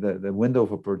the window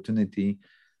of opportunity,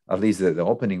 at least the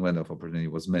opening window of opportunity,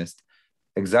 was missed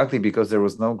exactly because there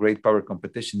was no great power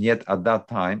competition yet at that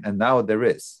time, and now there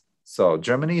is. So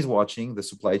Germany is watching the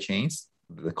supply chains.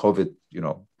 The COVID,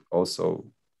 also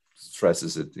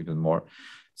stresses it even more.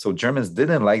 So Germans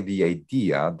didn't like the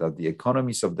idea that the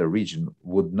economies of the region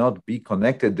would not be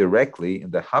connected directly in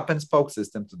the hub and spoke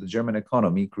system to the German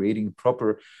economy, creating proper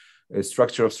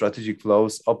structure of strategic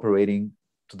flows operating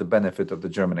to the benefit of the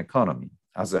German economy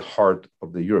as a heart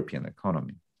of the European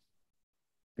economy.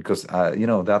 Because,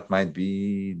 that might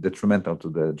be detrimental to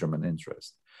the German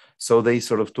interest. So they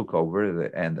sort of took over.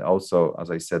 And also,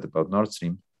 as I said about Nord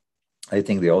Stream, I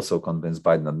think they also convinced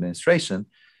Biden administration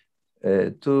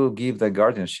to give the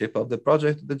guardianship of the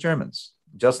project to the Germans,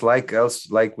 just like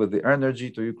with the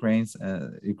energy to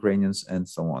Ukrainians and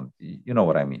so on. You know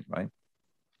what I mean, right?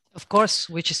 Of course,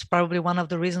 which is probably one of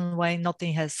the reasons why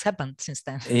nothing has happened since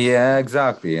then. Yeah,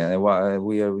 exactly. And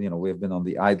we have been on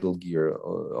the idle gear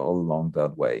all along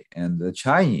that way. And the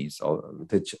Chinese,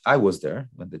 I was there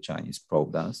when the Chinese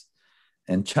probed us,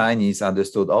 and Chinese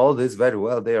understood all this very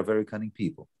well. They are very cunning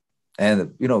people,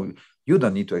 and you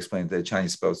don't need to explain the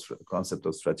Chinese concept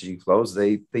of strategic flows.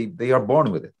 They are born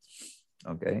with it.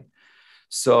 Okay,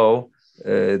 so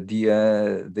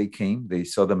they came, they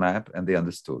saw the map, and they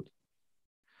understood.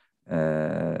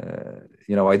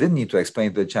 I didn't need to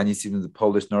explain to the Chinese, even the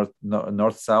Polish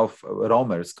north-south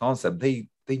roamers concept. They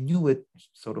knew it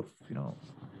sort of,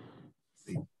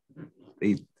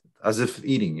 they as if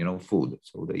eating, food.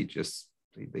 So they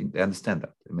understand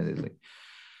that immediately.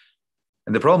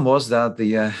 And the problem was that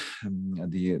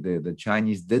the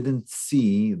Chinese didn't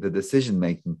see the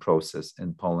decision-making process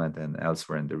in Poland and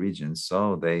elsewhere in the region.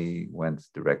 So they went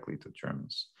directly to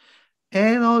Germans.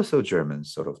 And also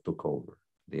Germans sort of took over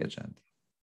the agenda.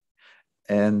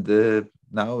 And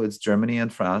now it's Germany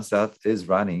and France that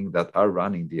are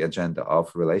running the agenda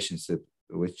of relationship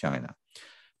with China,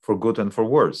 for good and for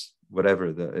worse. whatever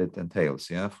it entails,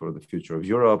 yeah, for the future of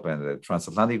Europe and the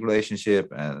transatlantic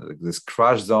relationship and this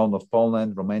crash zone of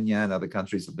Poland, Romania, and other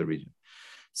countries of the region.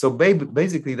 So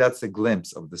basically, that's a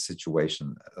glimpse of the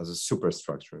situation as a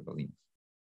superstructure, Velina.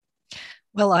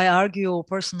 Well, I argue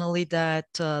personally that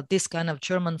this kind of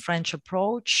German-French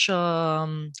approach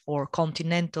or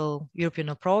continental European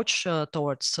approach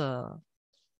towards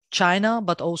China,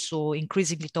 but also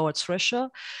increasingly towards Russia,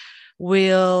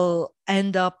 will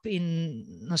end up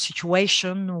in a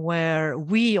situation where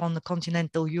we on the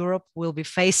continental Europe will be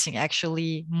facing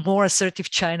actually more assertive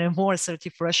China, more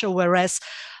assertive Russia, whereas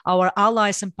our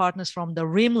allies and partners from the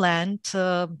Rimland,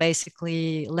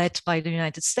 basically led by the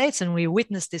United States, and we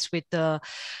witnessed this with the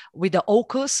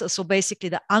AUKUS, so basically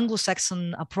the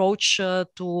Anglo-Saxon approach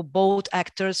to both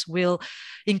actors will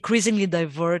increasingly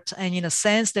divert, and in a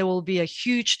sense there will be a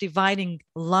huge dividing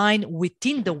line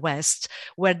within the West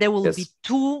where there will be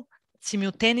two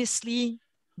simultaneously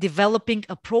developing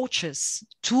approaches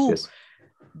to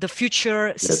the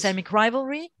future systemic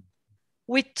rivalry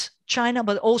with China,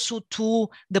 but also to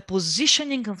the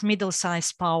positioning of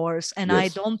middle-sized powers. And I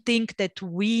don't think that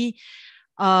we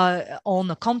on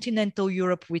a continental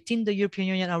Europe within the European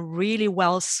Union are really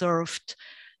well served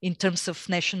in terms of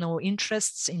national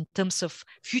interests, in terms of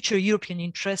future European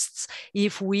interests,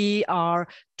 if we are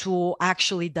to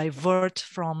actually divert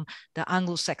from the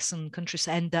Anglo-Saxon countries.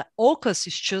 And the AUKUS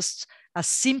is just a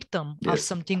symptom of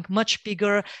something much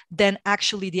bigger than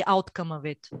actually the outcome of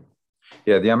it.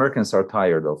 Yeah, the Americans are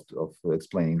tired of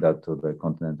explaining that to the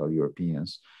continental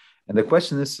Europeans. And the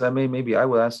question is, maybe I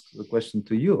will ask the question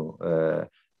to you.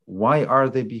 Why are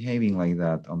they behaving like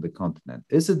that on the continent?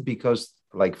 Is it because,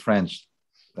 like French,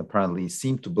 apparently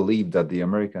seem to believe that the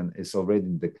American is already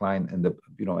in decline and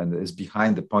and is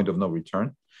behind the point of no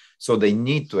return, so they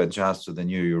need to adjust to the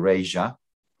new Eurasia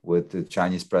with the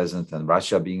Chinese presence and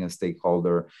Russia being a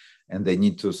stakeholder, and they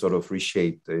need to sort of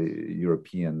reshape the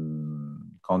European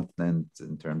continent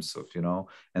in terms of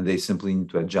and they simply need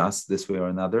to adjust this way or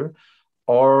another.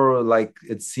 Or like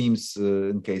it seems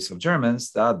in case of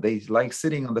Germans that they like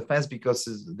sitting on the fence because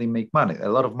they make money, a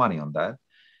lot of money on that.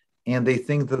 And they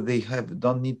think that they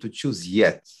don't need to choose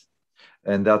yet.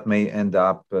 And that may end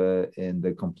up in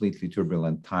the completely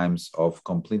turbulent times of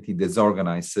completely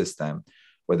disorganized system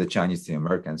where the Chinese and the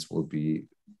Americans will be,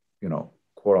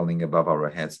 quarreling above our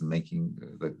heads and making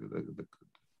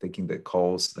taking the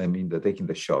calls, taking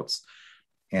the shots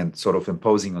and sort of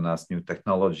imposing on us new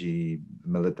technology,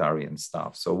 military and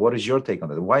stuff. So what is your take on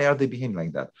that? Why are they behaving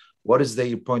like that? What is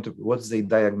their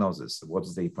diagnosis? What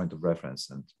is their point of reference?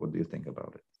 And what do you think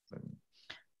about it?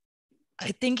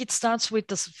 I think it starts with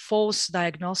the false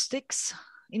diagnostics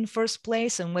in first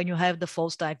place. And when you have the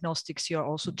false diagnostics, you're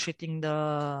also treating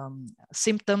the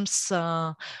symptoms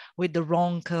with the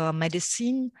wrong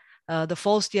medicine. The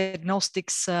false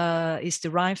diagnostics is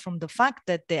derived from the fact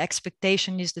that the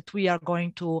expectation is that we are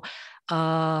going to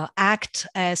act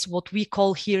as what we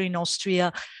call here in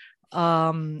Austria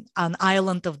an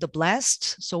island of the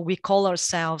blessed. So we call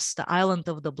ourselves the island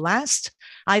of the blessed.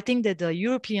 I think that the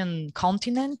European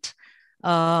continent,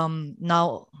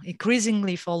 now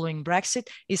increasingly following Brexit,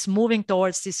 is moving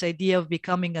towards this idea of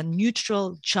becoming a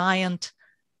neutral giant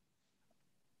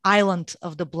island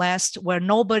of the blessed, where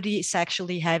nobody is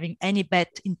actually having any bad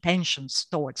intentions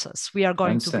towards us. We are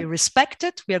going to be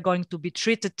respected. We are going to be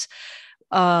treated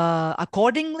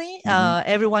accordingly.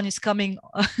 Everyone is coming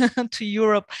to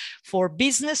Europe for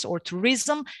business or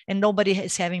tourism, and nobody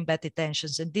is having bad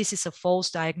intentions. And this is a false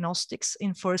diagnostics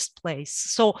in first place.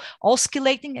 So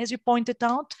oscillating, as you pointed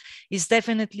out, is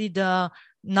definitely the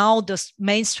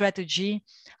main strategy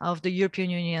of the European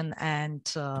Union and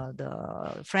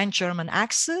the French-German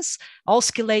axis,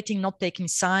 oscillating, not taking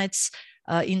sides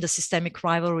in the systemic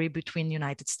rivalry between the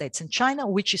United States and China,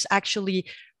 which is actually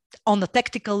on the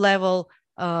tactical level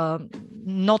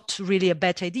not really a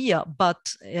bad idea,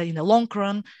 but in the long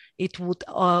run, it would,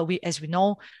 as we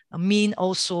know, mean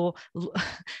also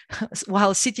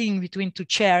while sitting between two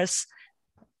chairs,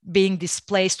 being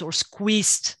displaced or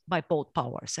squeezed by both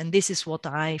powers. And this is what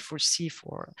I foresee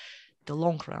for the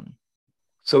long run.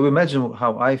 So imagine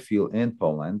how I feel in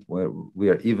Poland, where we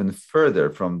are even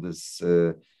further from this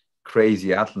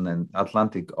crazy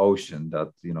Atlantic Ocean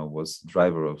that was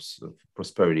driver of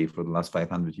prosperity for the last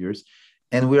 500 years.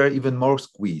 And we are even more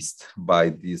squeezed by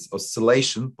this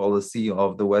oscillation policy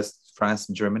of the West, France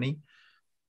and Germany,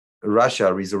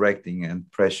 Russia resurrecting and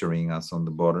pressuring us on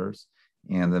the borders,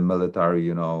 and the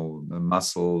military,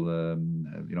 muscle,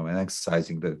 and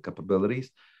exercising the capabilities.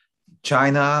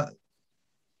 China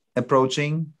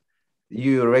approaching,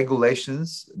 EU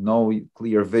regulations, no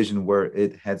clear vision where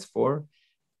it heads for,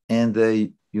 and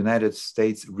the United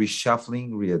States reshuffling,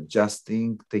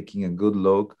 readjusting, taking a good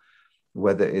look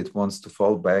whether it wants to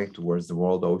fall back towards the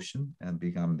world ocean and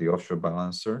become the offshore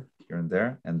balancer here and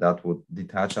there, and that would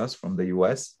detach us from the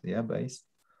US, base.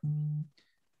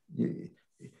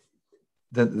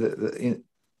 The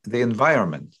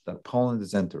environment that Poland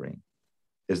is entering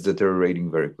is deteriorating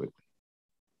very quickly.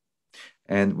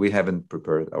 And we haven't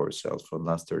prepared ourselves for the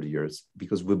last 30 years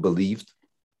because we believed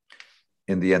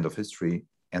in the end of history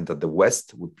and that the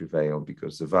West would prevail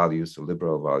because the values, the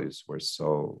liberal values, were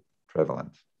so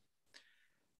prevalent.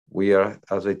 We are,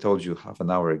 as I told you half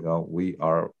an hour ago, we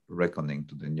are reckoning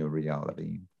to the new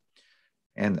reality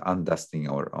and undusting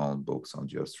our own books on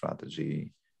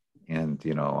geostrategy and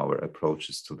our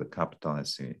approaches to the capital.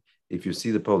 If you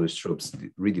see the Polish troops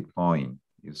redeploying,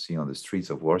 you see on the streets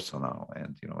of Warsaw now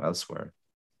and elsewhere.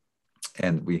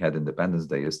 And we had Independence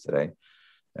Day yesterday,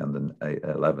 and the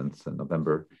 11th of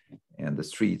November, and the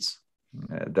streets.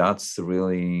 That's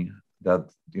really that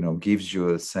gives you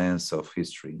a sense of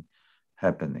history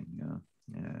happening.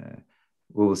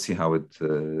 We will see how it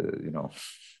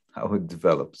how it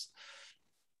develops.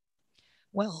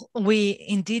 Well, we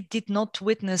indeed did not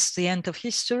witness the end of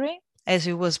history as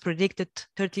it was predicted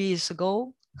 30 years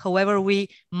ago. However, we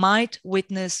might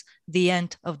witness the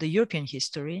end of the European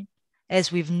history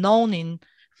as we've known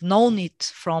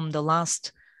it from the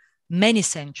last many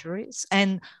centuries.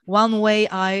 And one way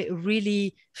I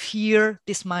really fear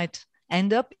this might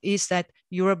end up is that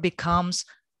Europe becomes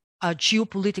a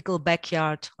geopolitical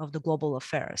backyard of the global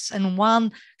affairs. And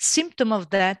one symptom of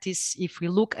that is if we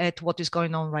look at what is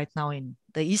going on right now in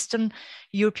the Eastern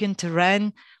European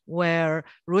terrain, where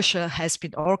Russia has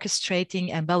been orchestrating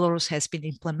and Belarus has been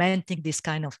implementing this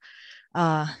kind of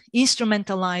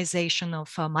instrumentalization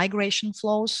of migration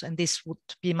flows. And this would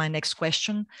be my next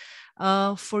question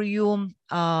for you,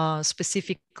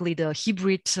 specifically the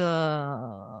hybrid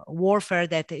warfare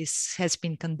that has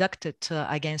been conducted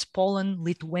against Poland,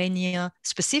 Lithuania,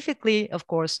 specifically, of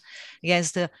course,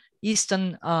 against the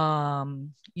Eastern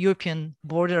European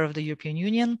border of the European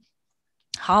Union.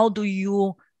 How do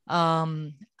you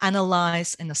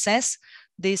analyze and assess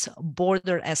this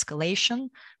border escalation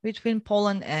between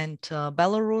Poland and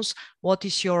Belarus? What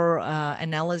is your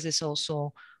analysis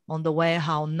also on the way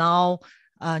how now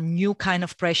a new kind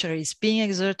of pressure is being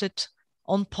exerted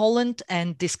on Poland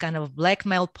and this kind of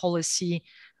blackmail policy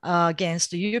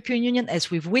against the European Union, as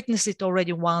we've witnessed it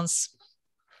already once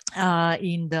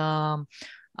in the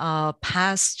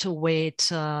past with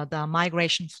the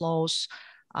migration flows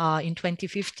in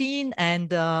 2015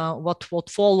 and what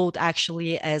followed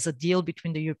actually as a deal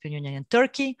between the European Union and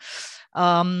Turkey.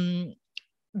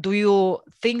 Do you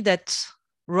think that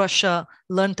Russia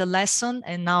learned a lesson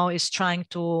and now is trying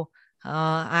to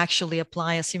actually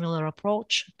apply a similar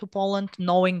approach to Poland,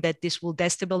 knowing that this will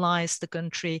destabilize the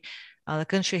country? The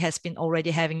country has been already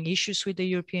having issues with the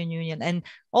European Union, and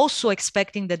also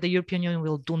expecting that the European Union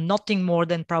will do nothing more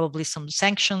than probably some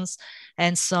sanctions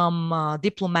and some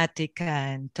diplomatic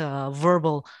and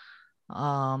verbal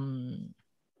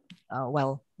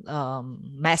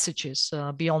messages.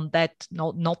 Beyond that,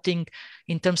 nothing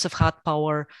in terms of hard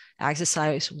power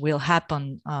exercise will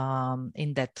happen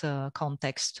in that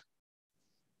context.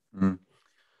 Mm.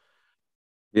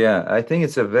 Yeah, I think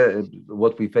it's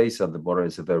what we face at the border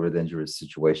is a very dangerous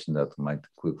situation that might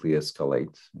quickly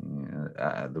escalate.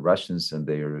 The Russians and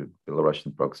their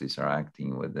Belarusian proxies are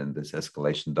acting within this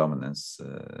escalation dominance,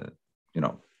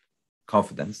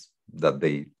 confidence that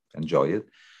they enjoy it,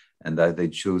 and that they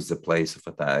choose the place of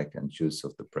attack and choose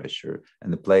of the pressure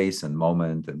and the place and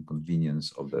moment and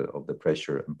convenience of the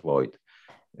pressure employed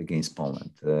against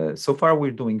Poland. So far,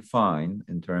 we're doing fine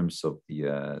in terms of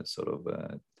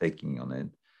the taking on it.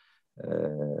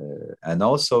 And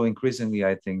also increasingly,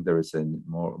 I think there is a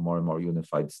more and more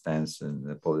unified stance in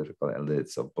the political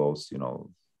elites of both,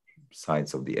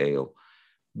 sides of the aisle,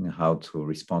 how to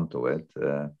respond to it.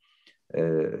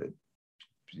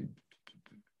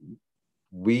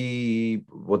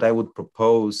 What I would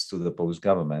propose to the Polish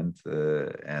government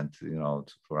and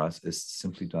for us is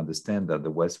simply to understand that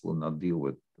the West will not deal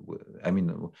with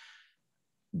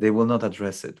they will not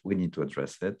address it. We need to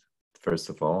address it. First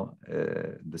of all,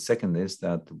 the second is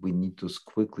that we need to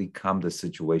quickly calm the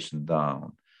situation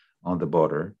down on the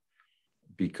border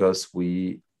because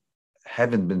we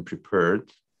haven't been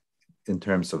prepared in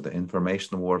terms of the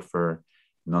information warfare,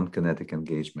 non-kinetic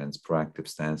engagements, proactive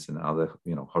stance, and other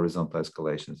horizontal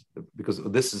escalations. Because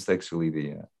this is actually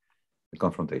the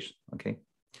confrontation, okay?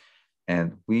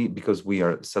 And because we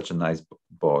are such a nice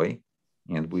boy,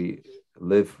 and we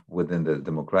live within the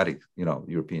democratic,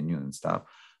 European Union stuff.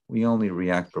 We only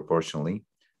react proportionally.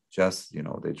 Just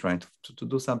they're trying to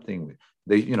do something.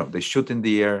 they shoot in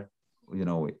the air,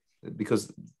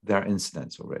 because there are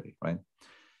incidents already, right?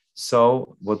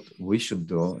 So what we should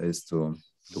do is to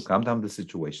calm down the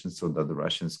situation so that the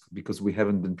Russians, because we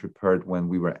haven't been prepared when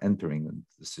we were entering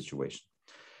the situation,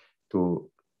 so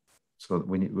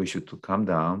we should to calm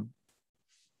down,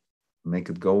 make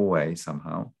it go away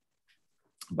somehow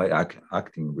by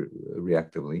acting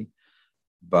reactively.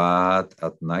 But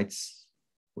at nights,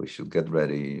 we should get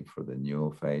ready for the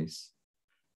new phase.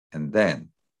 And then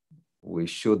we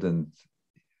shouldn't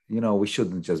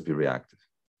just be reactive,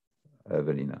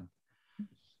 Velina.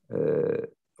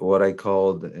 What I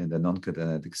called in the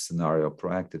non-kinetic scenario,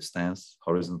 proactive stance,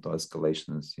 horizontal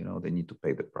escalations, they need to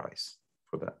pay the price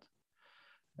for that.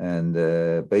 And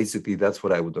basically, that's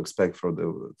what I would expect from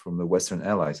the Western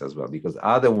allies as well, because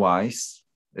otherwise,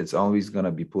 it's always going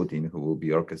to be Putin who will be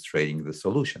orchestrating the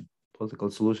solution, political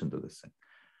solution to this thing.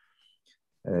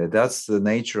 That's the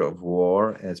nature of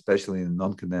war, especially in the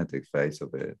non-kinetic phase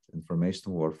of it,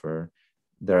 information warfare.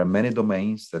 There are many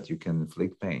domains that you can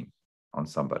inflict pain on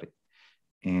somebody.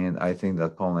 And I think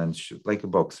that Poland should, like a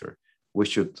boxer, we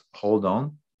should hold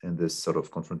on in this sort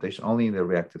of confrontation, only in the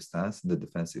reactive stance, in the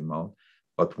defensive mode.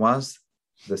 But once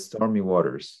the stormy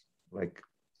waters, like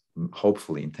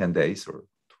hopefully in 10 days or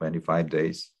 25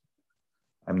 days,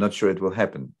 I'm not sure it will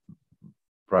happen,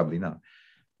 probably not.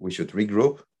 We should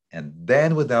regroup, and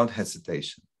then without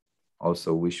hesitation,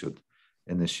 also we should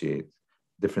initiate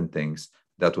different things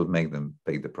that would make them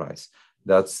pay the price.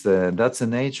 That's the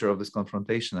nature of this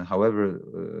confrontation, however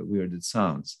weird it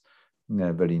sounds,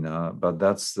 Velina, but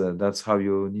that's how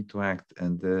you need to act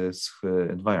in this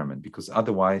environment, because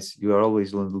otherwise you are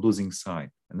always losing sight,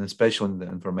 and especially in the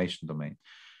information domain.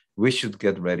 We should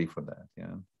get ready for that,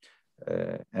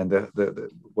 and the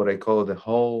what I call the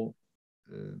whole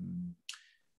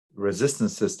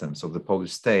resistance systems of the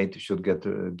Polish state should get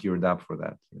geared up for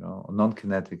that.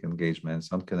 Non-kinetic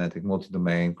engagements, non-kinetic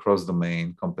multi-domain,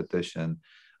 cross-domain competition,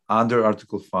 under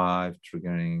Article 5,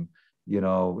 triggering,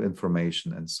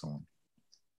 information and so on.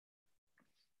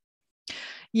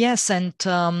 Yes, and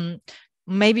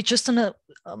maybe just a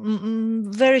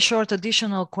very short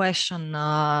additional question,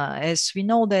 as we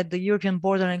know that the European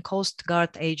Border and Coast Guard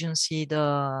Agency,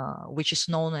 which is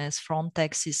known as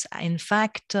Frontex, is in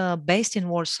fact based in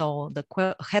Warsaw. The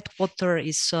headquarters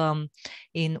is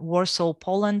in Warsaw,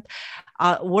 Poland.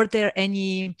 Were there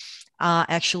any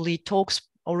actually talks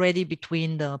already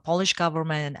between the Polish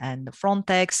government and the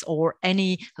Frontex, or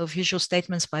any official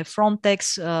statements by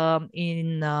Frontex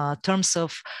in terms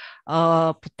of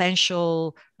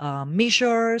potential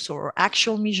measures or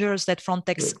actual measures that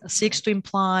Frontex seeks to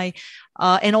imply?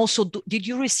 And also, did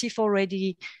you receive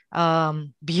already,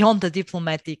 beyond the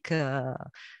diplomatic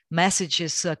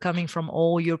messages coming from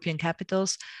all European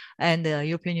capitals and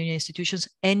European Union institutions,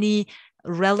 any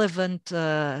relevant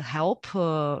help,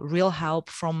 real help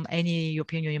from any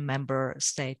European Union member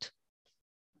state?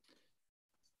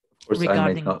 Of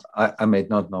course, I may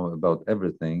not know about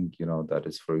everything, that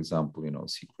is, for example,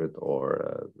 secret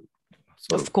or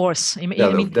of course. I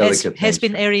mean, has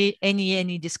been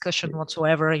any discussion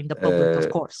whatsoever in the public,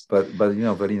 of course. But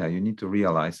Velina, you need to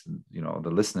realize, the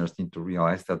listeners need to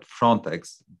realize that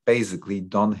Frontex basically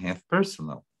don't have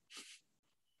personnel.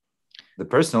 The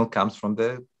personnel comes from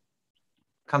the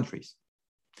countries.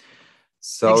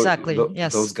 So exactly,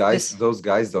 yes. Those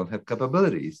guys don't have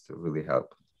capabilities to really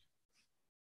help.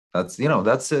 That's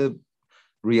a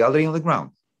reality on the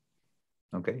ground.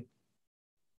 Okay.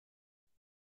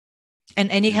 And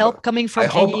any help coming from I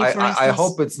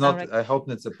hope it's not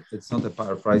a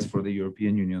paraphrase for the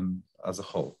European Union as a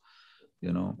whole.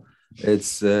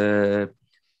 It's a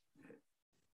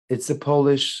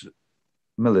Polish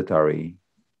military,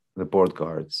 the border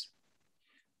guards,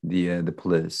 the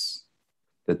police,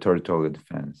 the territorial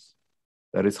defense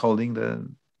that is holding the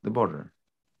border.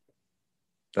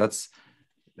 That's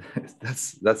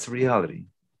reality.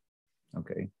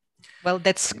 Okay. Well,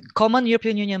 that's common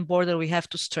European Union border. We have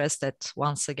to stress that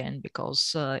once again,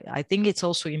 because I think it's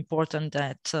also important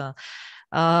that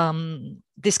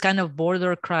this kind of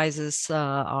border crises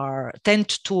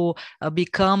tend to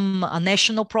become a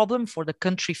national problem for the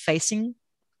country facing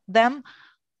them.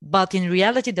 But in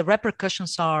reality, the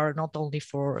repercussions are not only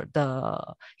for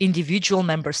the individual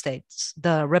member states.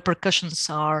 The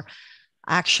repercussions are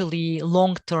actually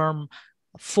long-term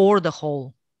for the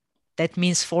whole. That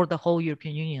means for the whole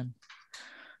European Union.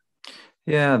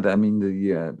 Yeah, I mean,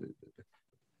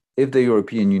 if the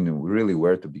European Union really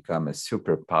were to become a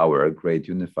superpower, a great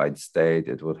unified state,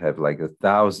 it would have like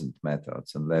 1,000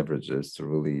 methods and leverages to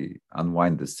really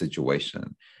unwind the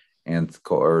situation and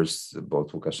coerce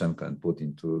both Lukashenko and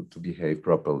Putin to behave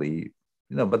properly.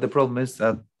 But the problem is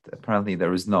that apparently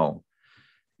there is no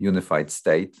unified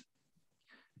state,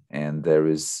 and there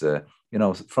is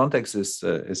Frontex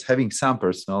is having some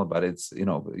personnel, but it's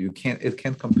it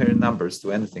can't compare numbers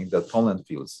to anything that Poland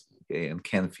feels, okay, and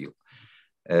can feel.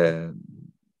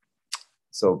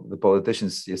 So the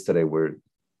politicians yesterday were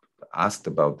asked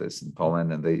about this in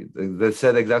Poland, and they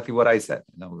said exactly what I said.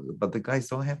 But the guys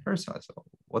don't have personnel. So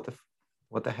what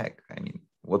the heck? I mean,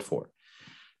 what for?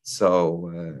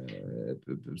 So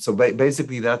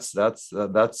basically, that's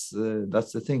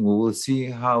the thing. We will see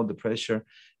how the pressure,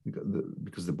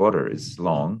 because the border is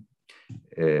long,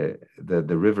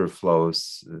 the river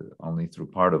flows only through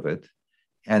part of it,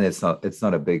 and it's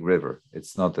not a big river.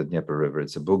 It's not the Dnieper River.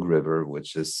 It's a Bug River,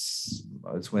 which it's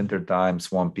wintertime,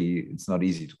 swampy. It's not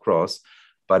easy to cross,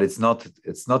 but it's not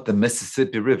the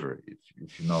Mississippi River.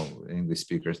 If you know, English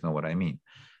speakers know what I mean.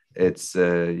 It's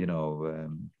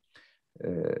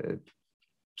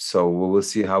so we will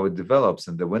see how it develops,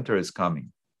 and the winter is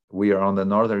coming. We are on the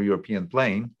northern European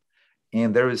plain,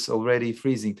 and there is already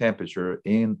freezing temperature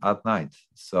at night.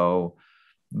 So,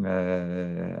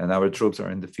 and our troops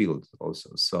are in the field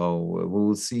also. So we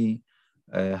will see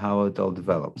how it all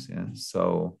develops. Yeah.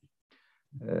 So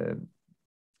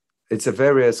it's a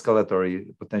very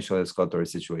potential escalatory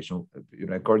situation.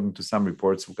 According to some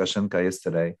reports, Lukashenko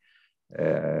yesterday,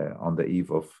 on the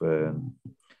eve of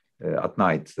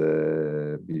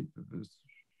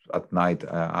at night,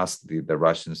 asked the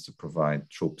Russians to provide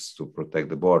troops to protect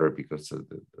the border, because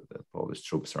the Polish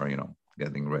troops are,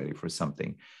 getting ready for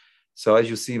something. So as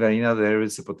you see, Velina, there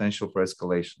is a potential for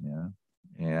escalation. Yeah,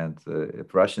 and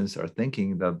if Russians are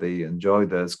thinking that they enjoy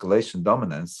the escalation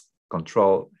dominance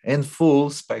control in full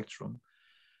spectrum,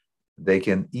 they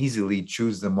can easily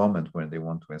choose the moment when they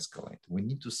want to escalate. We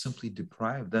need to simply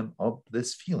deprive them of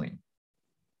this feeling.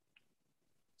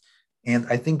 And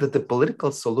I think that the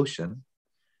political solution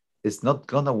is not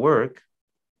going to work,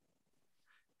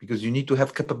 because you need to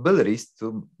have capabilities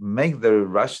to make the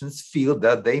Russians feel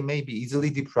that they may be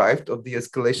easily deprived of the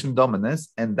escalation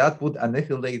dominance, and that would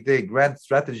annihilate their grand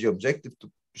strategy objective to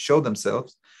show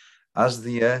themselves as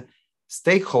the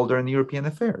stakeholder in European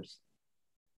affairs.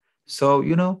 So,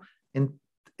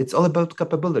 it's all about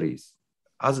capabilities,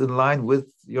 as in line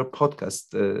with your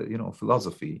podcast,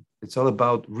 philosophy. It's all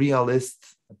about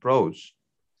realist approach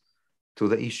to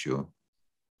the issue.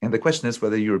 And the question is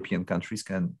whether European countries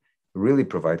can really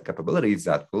provide capabilities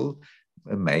that will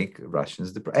make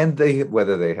Russians,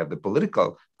 whether they have the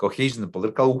political cohesion, the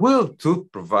political will to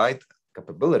provide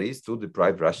capabilities to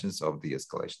deprive Russians of the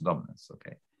escalation dominance.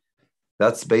 Okay,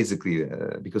 that's basically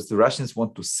because the Russians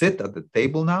want to sit at the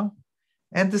table now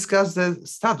and discuss the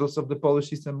status of the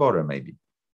Polish eastern border, maybe,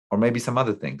 or maybe some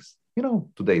other things.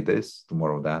 Today this,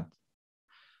 tomorrow that.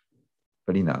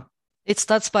 Velina. It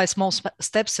starts by small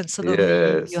steps, and suddenly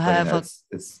you have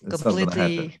it's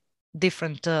completely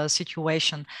different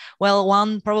situation. Well,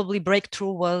 one probably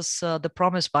breakthrough was the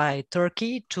promise by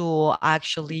Turkey to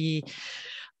actually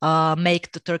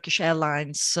make the Turkish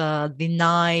airlines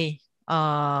deny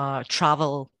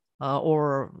travel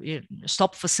or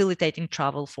stop facilitating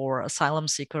travel for asylum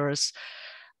seekers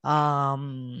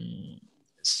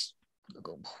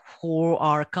who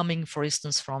are coming, for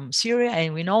instance, from Syria.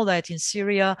 And we know that in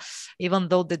Syria, even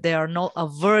though that there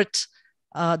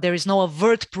is no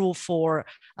overt proof for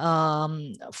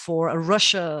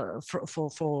Russia,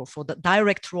 for the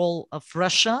direct role of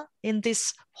Russia in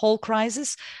this whole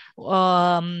crisis.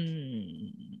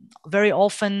 Very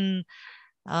often,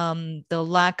 the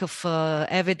lack of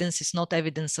evidence is not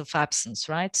evidence of absence,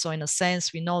 right? So in a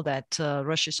sense, we know that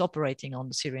Russia is operating on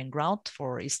the Syrian ground.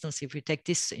 For instance, if we take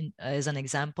this as an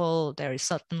example, there is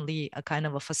certainly a kind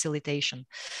of a facilitation,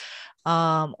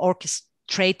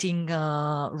 orchestrating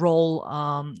role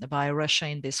by Russia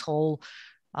in this whole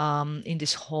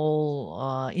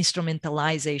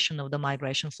instrumentalization of the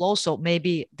migration flow. So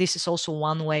maybe this is also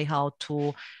one way how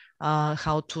to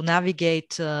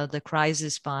navigate the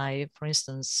crisis by, for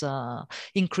instance,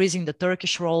 increasing the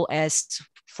Turkish role. As,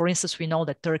 for instance, we know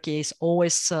that Turkey is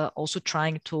always also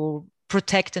trying to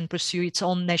protect and pursue its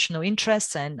own national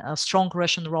interests, and a strong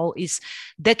Russian role is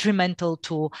detrimental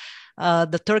to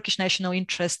the Turkish national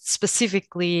interests,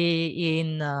 specifically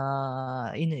in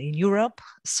Europe.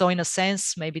 So in a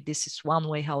sense, maybe this is one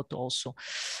way how to also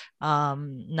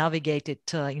navigate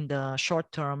it in the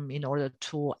short term in order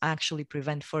to actually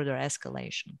prevent further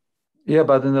escalation. Yeah,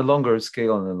 but in the longer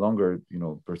scale and the longer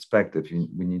perspective,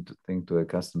 we need to think to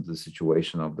accustom to the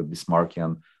situation of the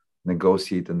Bismarckian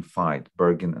negotiate and fight,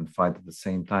 bargain and fight at the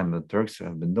same time. The Turks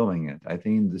have been doing it. I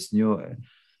think this new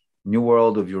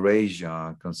world of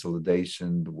Eurasia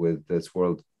consolidation with this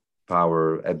world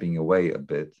power ebbing away a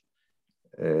bit,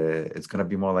 it's going to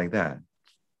be more like that.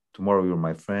 Tomorrow you're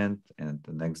my friend, and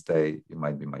the next day you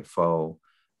might be my foe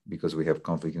because we have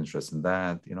conflict interest in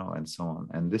that, and so on.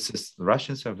 And the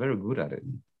Russians are very good at it,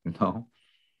 you know.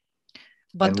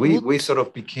 But and we sort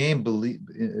of became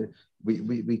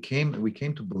we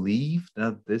came to believe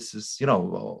that this is,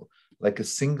 like a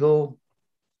single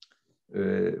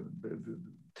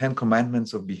 10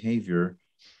 commandments of behavior,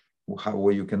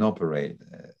 where you can operate,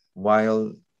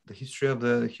 while the history of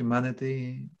the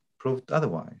humanity proved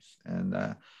otherwise. And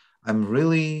I'm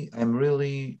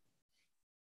really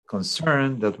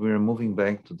concerned that we're moving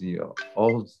back to the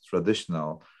old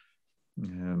traditional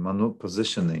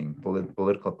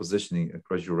political positioning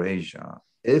across Eurasia,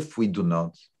 if we do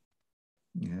not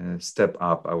step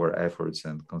up our efforts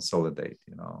and consolidate,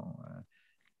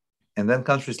 and then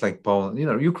countries like Poland,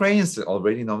 Ukrainians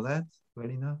already know that,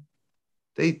 Velina.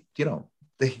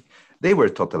 They were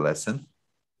taught a lesson,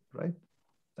 right?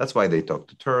 That's why they talk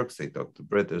to Turks, they talk to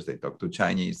British, they talk to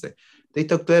Chinese, they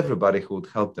talk to everybody who would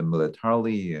help them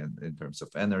militarily and in terms of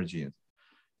energy,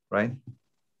 right?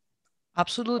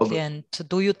 Absolutely. And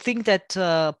do you think that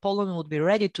Poland would be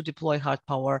ready to deploy hard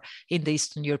power in the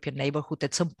Eastern European neighborhood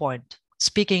at some point?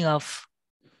 Speaking of,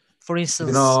 for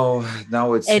instance, now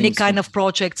any kind of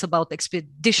projects about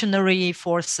expeditionary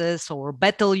forces or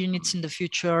battle units in the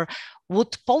future,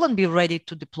 would Poland be ready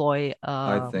to deploy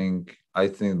I think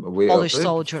we Polish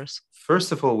soldiers?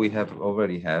 First of all, we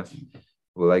already have,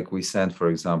 like we sent, for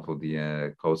example,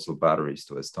 the coastal batteries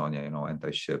to Estonia,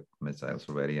 anti-ship missiles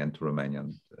already, and to Romania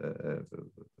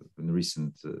in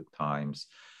recent times,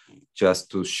 just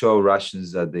to show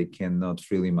Russians that they cannot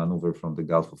freely maneuver from the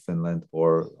Gulf of Finland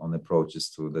or on approaches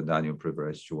to the Danube River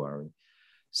estuary.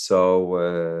 So,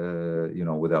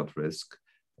 without risk.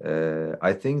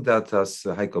 I think that, as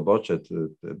Heiko Bocet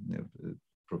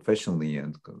professionally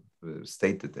and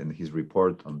stated in his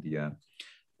report on the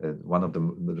one of the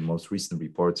most recent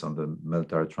reports on the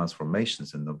military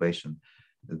transformations and innovation,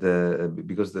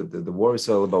 because the war is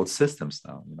all about systems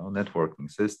now,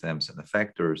 networking systems and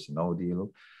effectors and OD.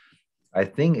 I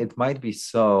think it might be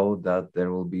so that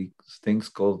there will be things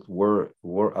called war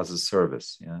as a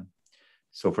service. Yeah.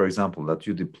 So, for example, that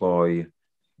you deploy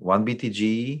one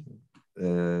BTG,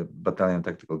 battalion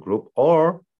tactical group,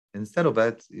 or instead of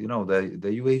that,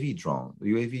 the UAV drone, the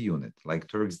UAV unit, like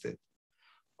Turks did,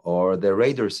 or the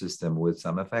radar system with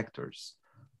some effectors,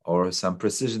 or some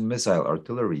precision missile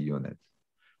artillery unit,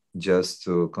 just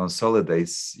to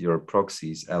consolidate your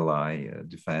proxies, ally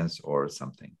defense, or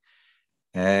something.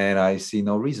 And I see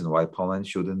no reason why Poland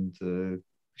shouldn't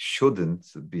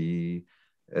be,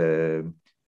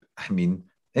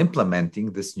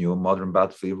 implementing this new modern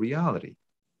battlefield reality.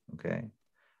 Okay.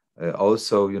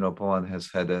 Also, Poland has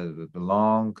had a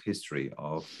long history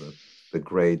of the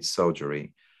great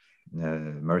soldiery,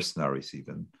 mercenaries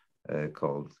even,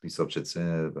 called Lisowczycy,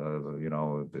 in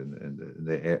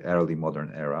the early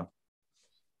modern era,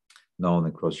 known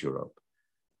across Europe.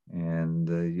 And,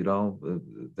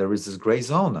 there is this gray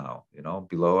zone now,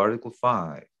 below Article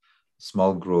 5,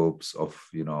 small groups of,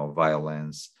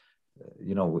 violence.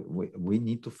 We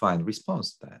need to find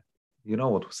response to that.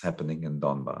 What was happening in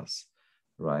Donbass,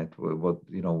 right?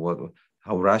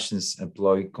 How Russians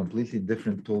employ completely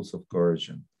different tools of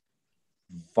coercion,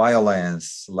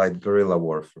 violence, like guerrilla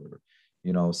warfare,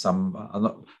 some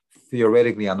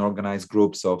theoretically unorganized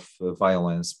groups of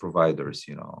violence providers,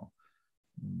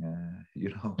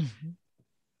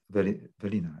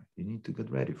 Velina, you need to get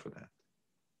ready for that.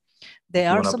 There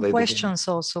are some questions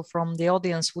also from the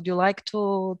audience. Would you like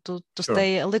to Sure.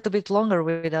 stay a little bit longer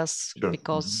with us? Sure.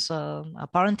 Because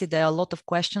apparently there are a lot of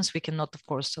questions. We cannot, of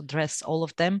course, address all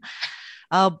of them.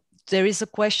 There is a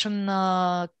question,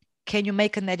 can you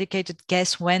make an educated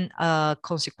guess when a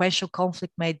consequential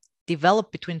conflict may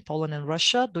develop between Poland and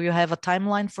Russia? Do you have a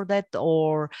timeline for that?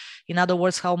 Or in other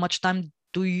words, how much time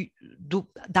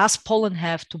does Poland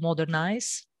have to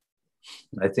modernize?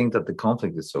 I think that the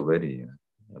conflict is already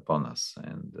upon us,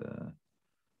 and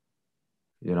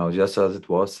just as it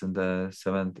was in the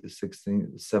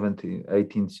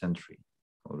 18th century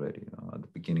already, at the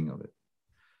beginning of it.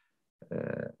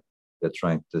 They're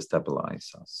trying to destabilize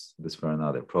us this for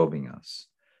another, probing us.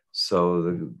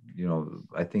 So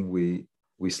I think we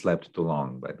slept too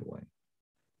long, by the way,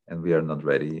 and we are not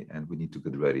ready, and we need to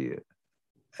get ready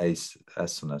as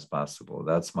soon as possible.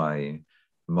 That's my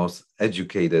most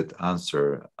educated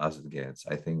answer as it gets.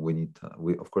 I think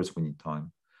of course we need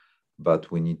time,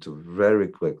 but we need to very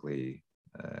quickly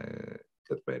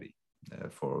get ready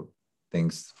for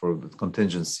the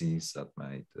contingencies that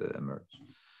might emerge.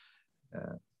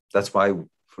 That's why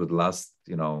for the last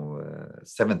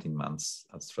 17 months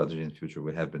at Strategy and Future,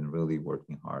 we have been really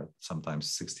working hard,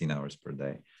 sometimes 16 hours per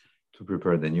day, to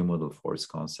prepare the new model force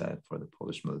concept for the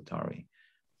Polish military.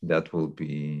 That will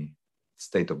be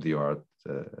state of the art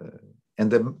and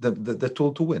the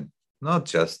tool to win, not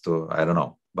just to, I don't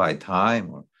know, buy time.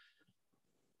 Or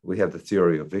we have the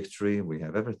theory of victory. We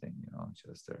have everything,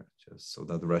 just there, just so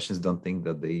that the Russians don't think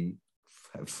that they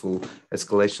have full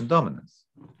escalation dominance.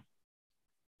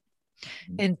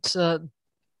 And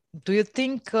do you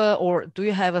think, or do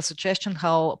you have a suggestion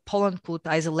how Poland could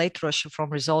isolate Russia from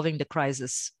resolving the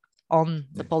crisis on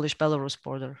the Polish-Belarus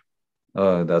border?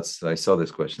 I saw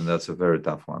this question. That's a very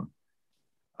tough one.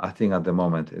 I think at the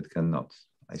moment it cannot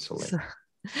isolate.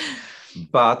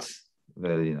 But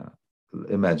Velina,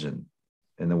 imagine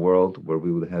in a world where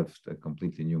we would have a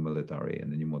completely new military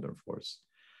and a new modern force,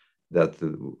 that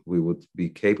we would be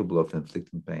capable of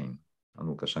inflicting pain on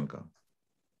Lukashenko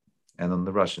and on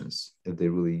the Russians if they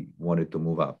really wanted to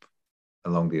move up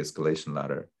along the escalation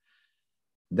ladder.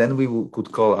 Then we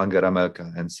could call Angela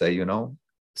Merkel and say,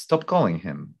 stop calling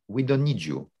him. We don't need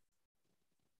you.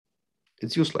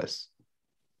 It's useless.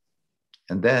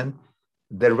 And then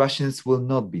the Russians will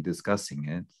not be discussing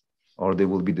it, or they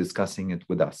will be discussing it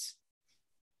with us.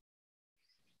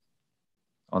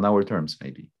 On our terms,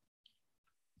 maybe.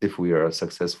 If we are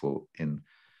successful in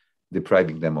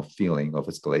depriving them of feeling of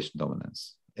escalation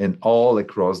dominance in all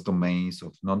across domains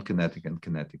of non-kinetic and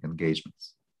kinetic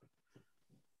engagements.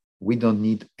 We don't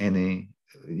need any,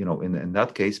 in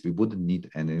that case, we wouldn't need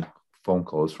any phone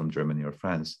calls from Germany or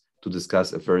France to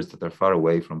discuss affairs that are far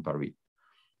away from Paris.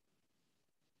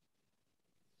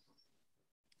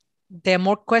 There are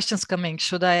more questions coming.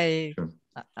 Should I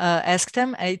ask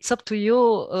them? It's up to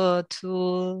you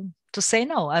to say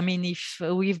no. I mean, if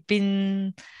we've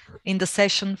been in the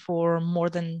session for more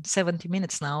than 70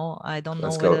 minutes now, I don't know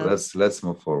whether... Let's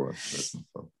move forward.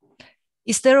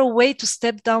 Is there a way to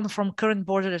step down from current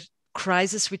border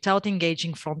crisis without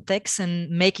engaging Frontex and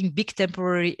making big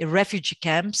temporary refugee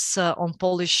camps on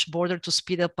Polish border to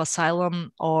speed up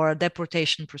asylum or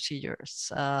deportation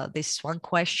procedures? This is one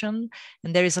question.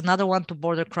 And there is another one to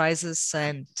border crisis.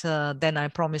 And then I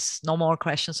promise no more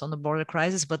questions on the border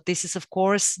crisis. But this is, of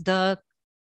course, the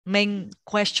main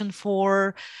question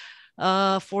for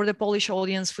the Polish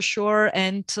audience for sure,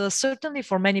 and certainly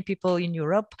for many people in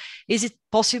Europe. Is it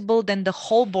possible then the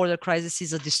whole border crisis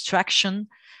is a distraction?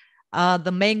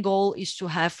 The main goal is to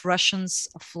have Russians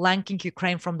flanking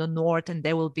Ukraine from the north, and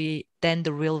they will be then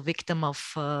the real victim of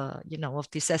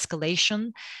this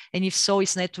escalation. And if so,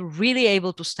 is NATO really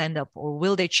able to stand up, or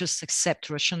will they just accept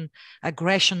Russian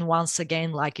aggression once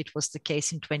again, like it was the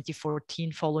case in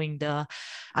 2014 following the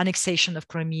annexation of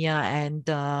Crimea and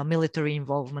military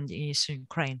involvement in eastern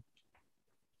Ukraine?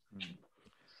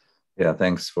 Yeah,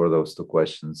 thanks for those two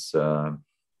questions.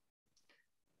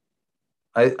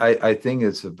 I think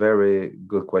it's a very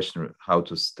good question how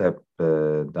to step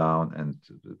down and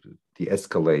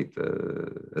de-escalate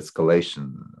escalation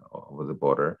over the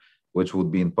border, which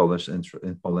would be in Poland's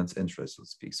interest, so to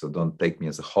speak. So don't take me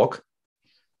as a hawk.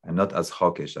 I'm not as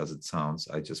hawkish as it sounds.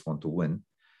 I just want to win.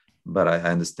 But I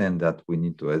understand that we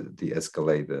need to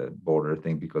de-escalate the border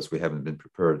thing because we haven't been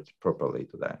prepared properly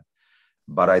to that.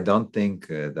 But I don't think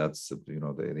that's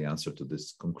the answer to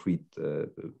this concrete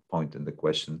point in the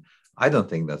question. I don't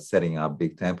think that setting up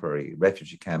big temporary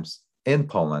refugee camps in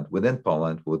Poland, within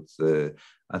Poland, would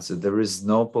answer. There is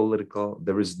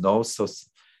no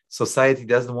society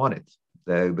doesn't want it.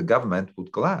 The government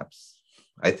would collapse,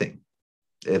 I think,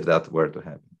 if that were to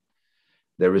happen.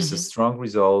 There is a strong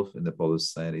resolve in the Polish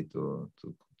society to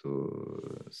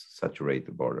saturate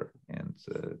the border and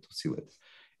to seal it.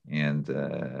 And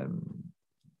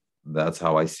that's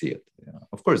how I see it.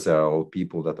 Of course, there are all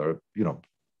people that are,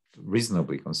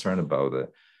 reasonably concerned about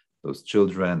those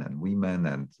children and women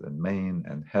and men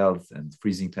and health and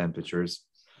freezing temperatures.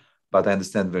 But I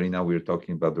understand, Velina, we're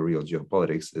talking about the real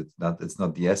geopolitics. It's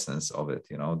not the essence of it.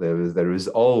 There is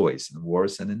always in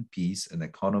wars and in peace, in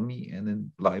economy and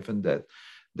in life and death,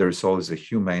 there is always a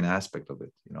humane aspect of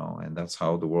it, and that's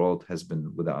how the world has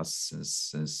been with us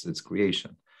since its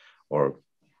creation or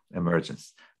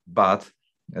emergence. But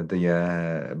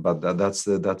that's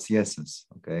the essence,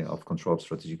 okay, of control of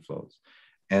strategic flows.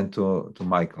 And to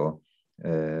Michael,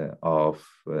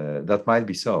 that might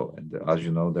be so. And as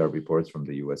you know, there are reports from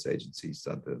the U.S. agencies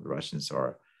that the Russians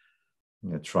are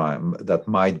that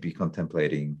might be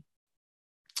contemplating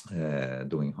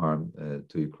doing harm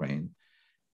to Ukraine.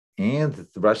 And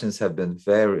the Russians have been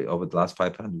over the last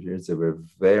 500 years, they were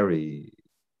very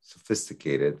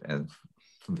sophisticated and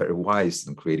very wise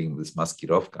in creating this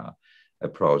maskirovka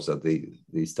approach that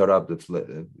they start up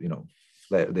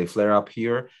they flare up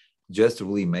here, just to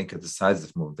really make a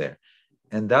decisive move there.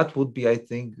 And that would be, I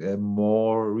think,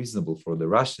 more reasonable for the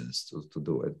Russians to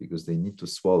do it, because they need to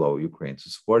swallow Ukraine, to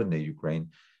subordinate Ukraine,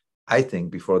 I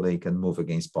think, before they can move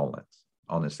against Poland,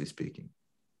 honestly speaking.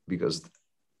 Because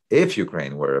if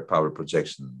Ukraine were a power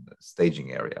projection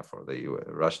staging area for the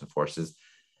Russian forces,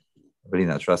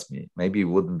 Velina, trust me, maybe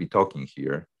we wouldn't be talking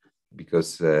here,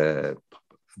 because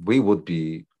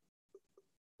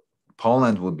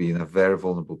Poland would be in a very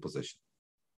vulnerable position.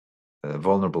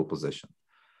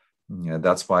 Yeah,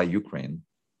 that's why Ukraine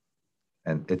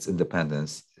and its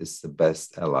independence is the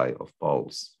best ally of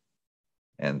Poles.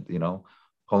 And,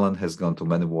 Poland has gone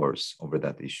to many wars over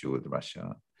that issue with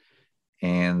Russia.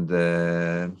 And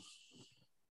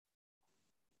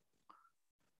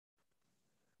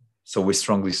so we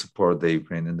strongly support the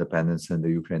Ukraine independence and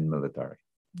the Ukraine military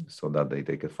so that they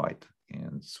take a fight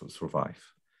and survive.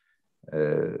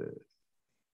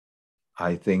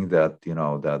 I think that,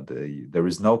 there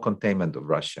is no containment of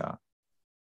Russia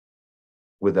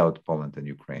without Poland and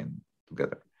Ukraine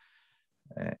together.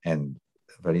 And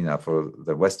Velina, for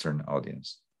the Western audience,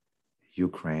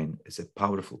 Ukraine is a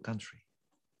powerful country,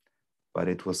 but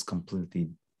it was completely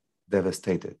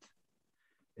devastated.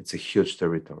 It's a huge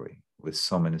territory with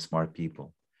so many smart people.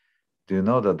 Do you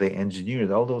know that they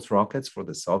engineered all those rockets for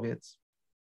the Soviets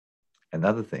and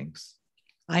other things?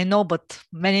 I know, but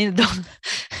many don't.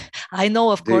 I know,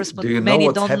 of course, but do you know many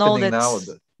what's don't know happening that now?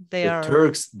 they are.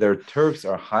 Turks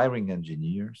are hiring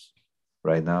engineers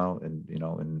right now,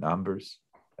 in numbers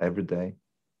every day,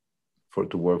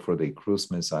 to work for the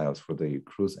cruise missiles, for the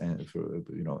cruise, and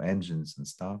for engines and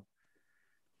stuff.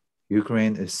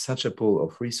 Ukraine is such a pool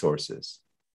of resources,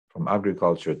 from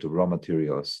agriculture to raw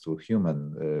materials to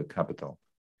human capital.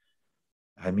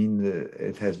 I mean,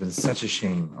 it has been such a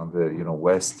shame on the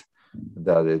West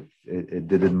that it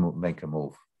didn't make a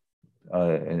move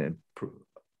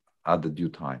at the due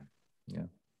time. Yeah.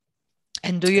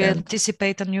 And do you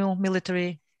anticipate a new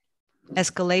military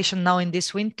escalation now in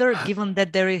this winter, given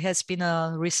that there has been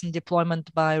a recent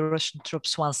deployment by Russian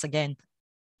troops once again?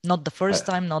 Not the first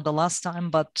time, not the last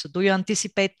time, but do you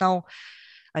anticipate now?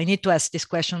 I need to ask this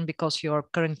question because you're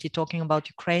currently talking about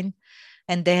Ukraine,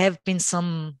 and there have been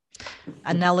some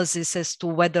analysis as to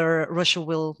whether Russia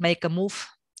will make a move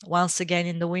once again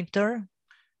in the winter.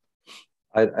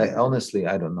 I honestly,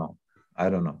 I don't know.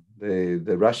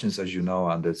 The Russians, as you know,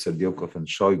 under Serdyukov and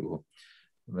Shoigu,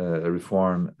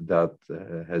 reform that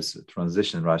has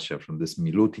transitioned Russia from this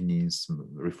Milutinist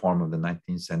reform of the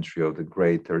 19th century of the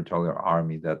great territorial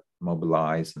army that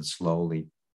mobilized and slowly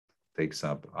takes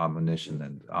up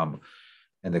ammunition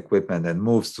and equipment and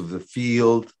moves to the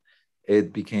field.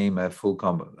 It became a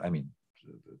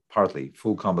partly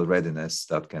full combat readiness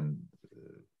that can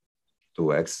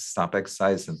stop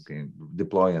exercise and can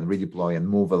deploy and redeploy and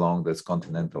move along this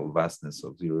continental vastness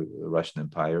of the Russian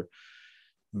Empire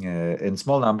in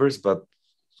small numbers, but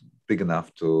big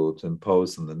enough to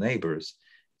impose on the neighbors.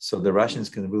 So the Russians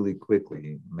can really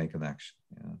quickly make an action.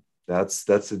 Yeah.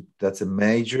 That's a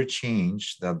major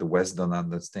change that the West don't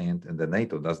understand and the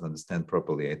NATO doesn't understand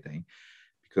properly, I think,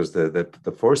 because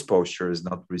the force posture is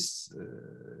not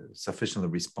sufficiently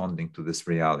responding to this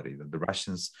reality that the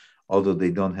Russians, although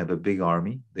they don't have a big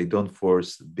army, they don't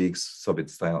force big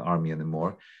Soviet-style army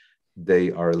anymore.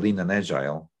 They are lean and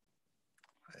agile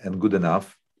and good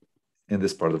enough in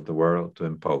this part of the world to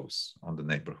impose on the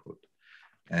neighborhood.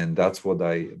 And that's what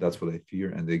I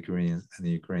fear. And the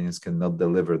Ukrainians cannot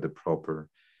deliver the proper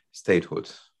statehood.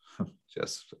 I'm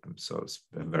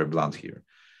very blunt here.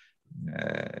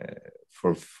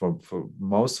 For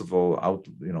most of all,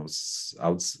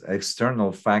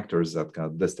 external factors that are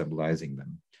destabilizing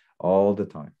them all the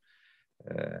time.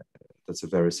 That's a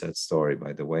very sad story,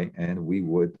 by the way. And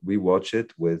we watch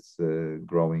it with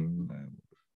growing.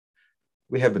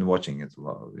 We have been watching it a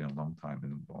long time.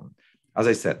 As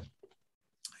I said,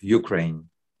 Ukraine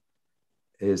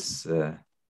is the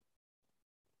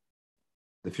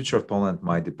future of Poland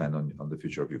might depend on the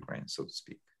future of Ukraine, so to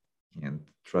speak. And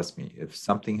trust me, if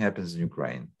something happens in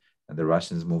Ukraine and the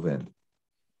Russians move in,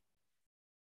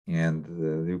 and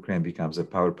Ukraine becomes a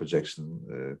power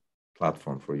projection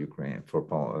platform for Ukraine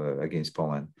against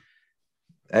Poland,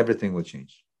 everything will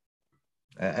change.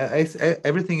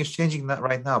 Everything is changing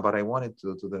right now, but I wanted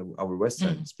our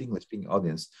Western speaking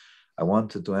audience, I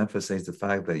wanted to emphasize the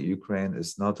fact that Ukraine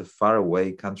is not a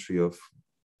faraway country of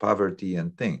poverty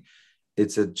and thing.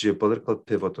 It's a geopolitical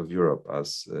pivot of Europe,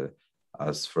 as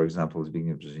for example,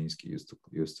 Zbigniew Brzezinski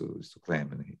used to claim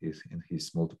in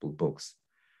his multiple books.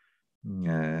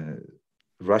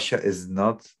 Russia is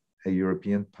not a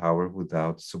European power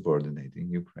without subordinating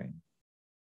Ukraine.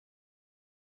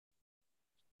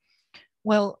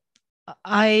 Well,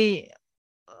 I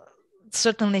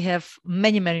certainly have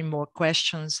many, many more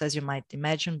questions, as you might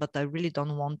imagine, but I really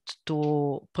don't want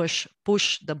to push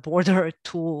the border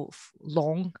too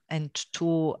long and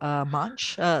too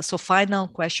much. So final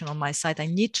question on my side, I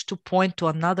need to point to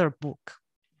another book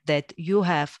that you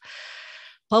have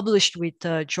published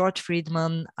with George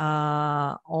Friedman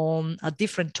on a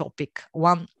different topic.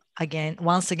 Once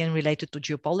again related to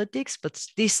geopolitics, but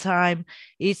this time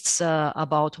it's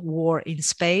about war in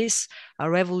space, a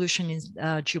revolution in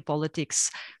geopolitics.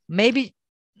 Maybe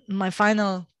my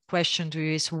final question to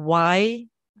you is why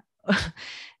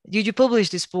did you publish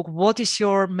this book? What is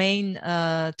your main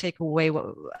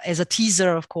takeaway as a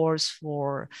teaser, of course,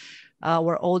 for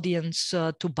our audience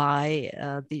to buy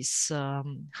this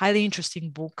highly interesting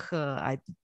book? I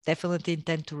definitely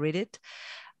intend to read it.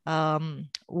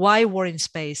 Why war in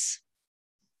space?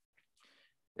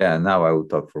 Yeah, now I will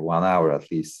talk for 1 hour at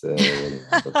least,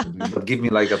 but give me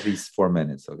like at least 4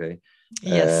 minutes, okay?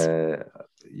 Yes.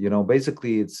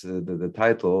 Basically, it's the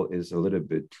title is a little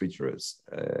bit treacherous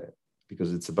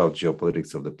because it's about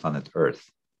geopolitics of the planet Earth,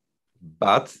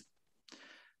 but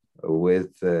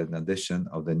with an addition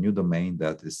of the new domain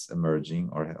that is emerging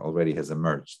or already has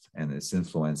emerged and is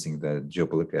influencing the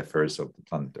geopolitical affairs of the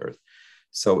planet Earth.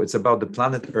 So it's about the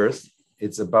planet Earth.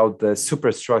 It's about the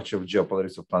superstructure of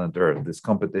geopolitics of planet Earth, this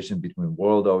competition between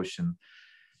world ocean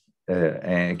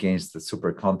against the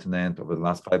supercontinent over the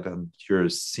last 500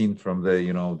 years, seen from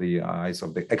the eyes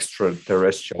of the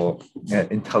extraterrestrial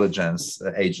intelligence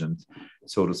agent,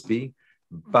 so to speak.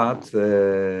 But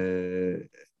we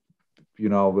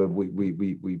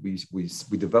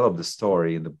developed the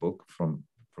story in the book from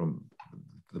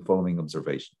the following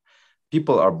observation: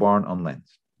 people are born on land.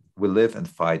 We live and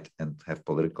fight and have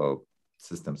political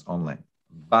systems on land,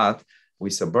 but we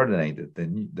subordinated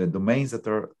the domains that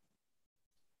are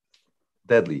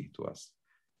deadly to us.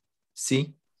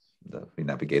 Sea, we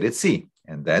navigated sea,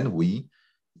 and then we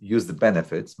use the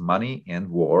benefits, money and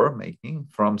war making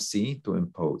from sea to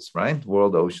impose, right?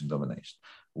 World ocean domination.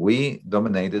 We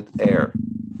dominated air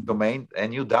domain,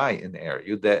 and you die in air.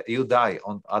 You die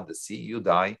at the sea. You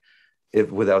die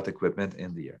if without equipment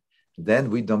in the air. Then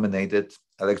we dominated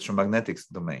electromagnetics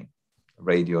domain,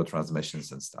 radio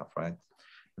transmissions and stuff, right?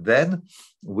 Then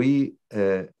we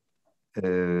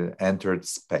entered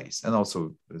space and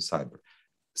also cyber.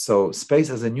 So space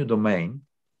as a new domain,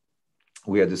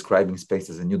 we are describing space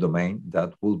as a new domain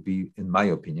that will be, in my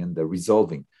opinion, the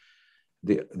resolving,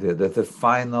 the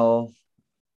final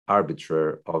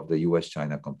arbiter of the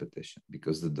US-China competition,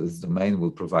 because this domain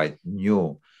will provide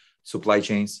new supply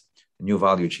chains, new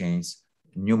value chains,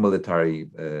 new military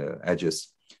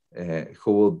edges,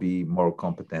 who will be more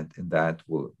competent in that,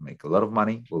 will make a lot of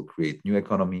money, will create new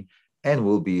economy, and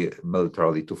will be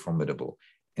militarily too formidable.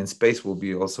 And space will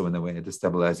be also, in a way, a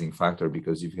destabilizing factor,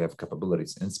 because if you have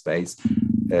capabilities in space,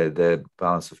 the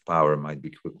balance of power might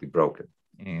be quickly broken.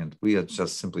 And we are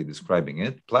just simply describing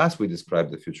it. Plus, we describe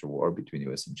the future war between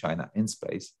US and China in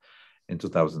space in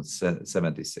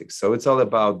 2076. So it's all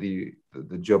about the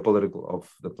geopolitical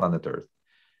of the planet Earth,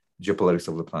 geopolitics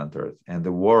of the planet Earth, and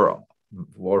the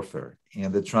warfare,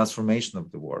 and the transformation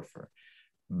of the warfare.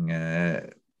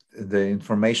 The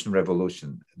information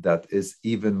revolution that is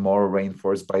even more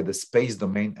reinforced by the space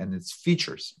domain and its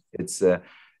features, its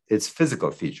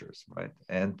physical features, right?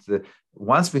 And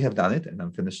once we have done it, and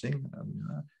I'm finishing,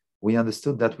 we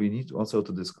understood that we need also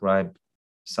to describe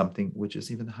something which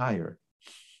is even higher.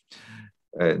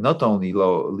 Not only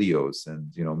LEOs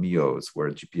and MEOs,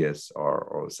 where GPS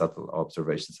or satellite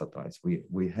observation satellites.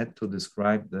 We had to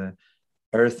describe the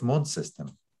Earth-Moon system,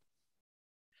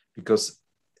 because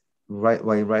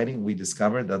while writing, we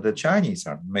discovered that the Chinese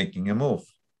are making a move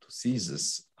to seize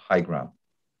this high ground.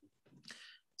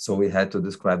 So we had to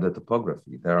describe the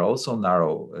topography. There are also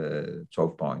narrow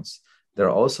choke points. There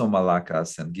are also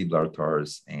Malaccas and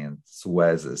Gibraltars and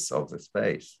Suezes of the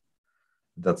space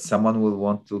that someone will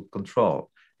want to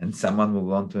control, and someone will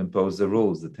want to impose the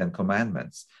rules, the 10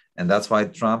 commandments. And that's why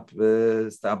Trump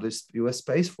established US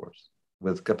Space Force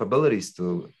with capabilities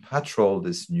to patrol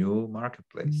this new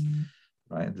marketplace,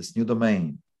 right? This new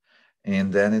domain.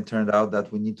 And then it turned out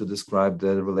that we need to describe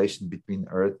the relation between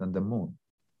Earth and the Moon.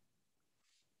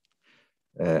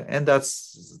 And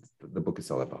that's the book is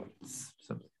all about.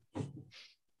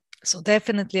 So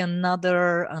definitely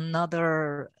another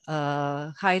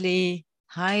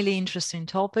highly interesting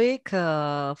topic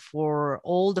for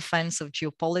all the fans of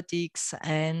geopolitics,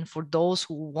 and for those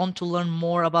who want to learn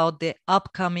more about the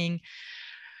upcoming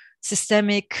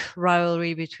systemic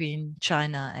rivalry between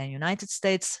China and United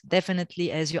States.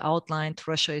 Definitely, as you outlined,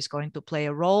 Russia is going to play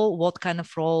a role. What kind of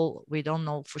role, we don't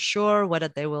know for sure, whether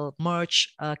they will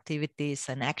merge activities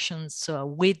and actions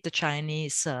with the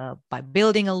Chinese by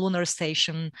building a lunar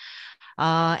station,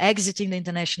 exiting the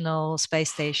International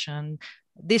Space Station.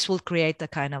 This will create a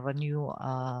kind of a new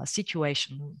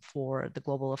situation for the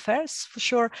global affairs, for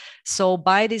sure. So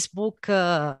buy this book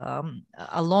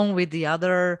along with the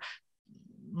other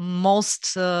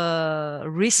most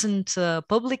recent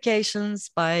publications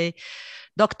by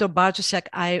Dr. Bartosiak.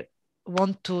 I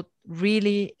want to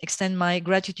really extend my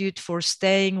gratitude for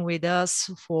staying with us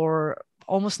for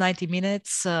almost 90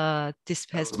 minutes. This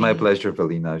has been my pleasure,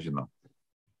 Velina, as you know.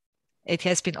 It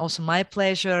has been also my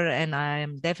pleasure, and I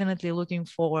am definitely looking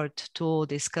forward to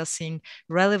discussing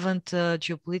relevant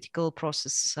geopolitical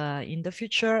process in the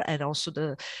future, and also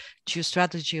the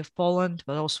geostrategy of Poland,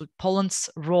 but also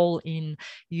Poland's role in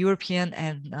European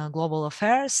and global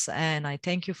affairs. And I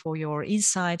thank you for your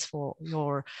insights, for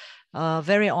your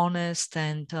very honest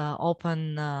and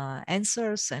open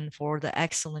answers, and for the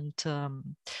excellent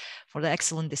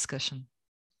discussion.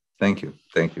 Thank you.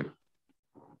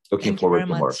 Looking forward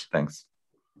to more. Thanks.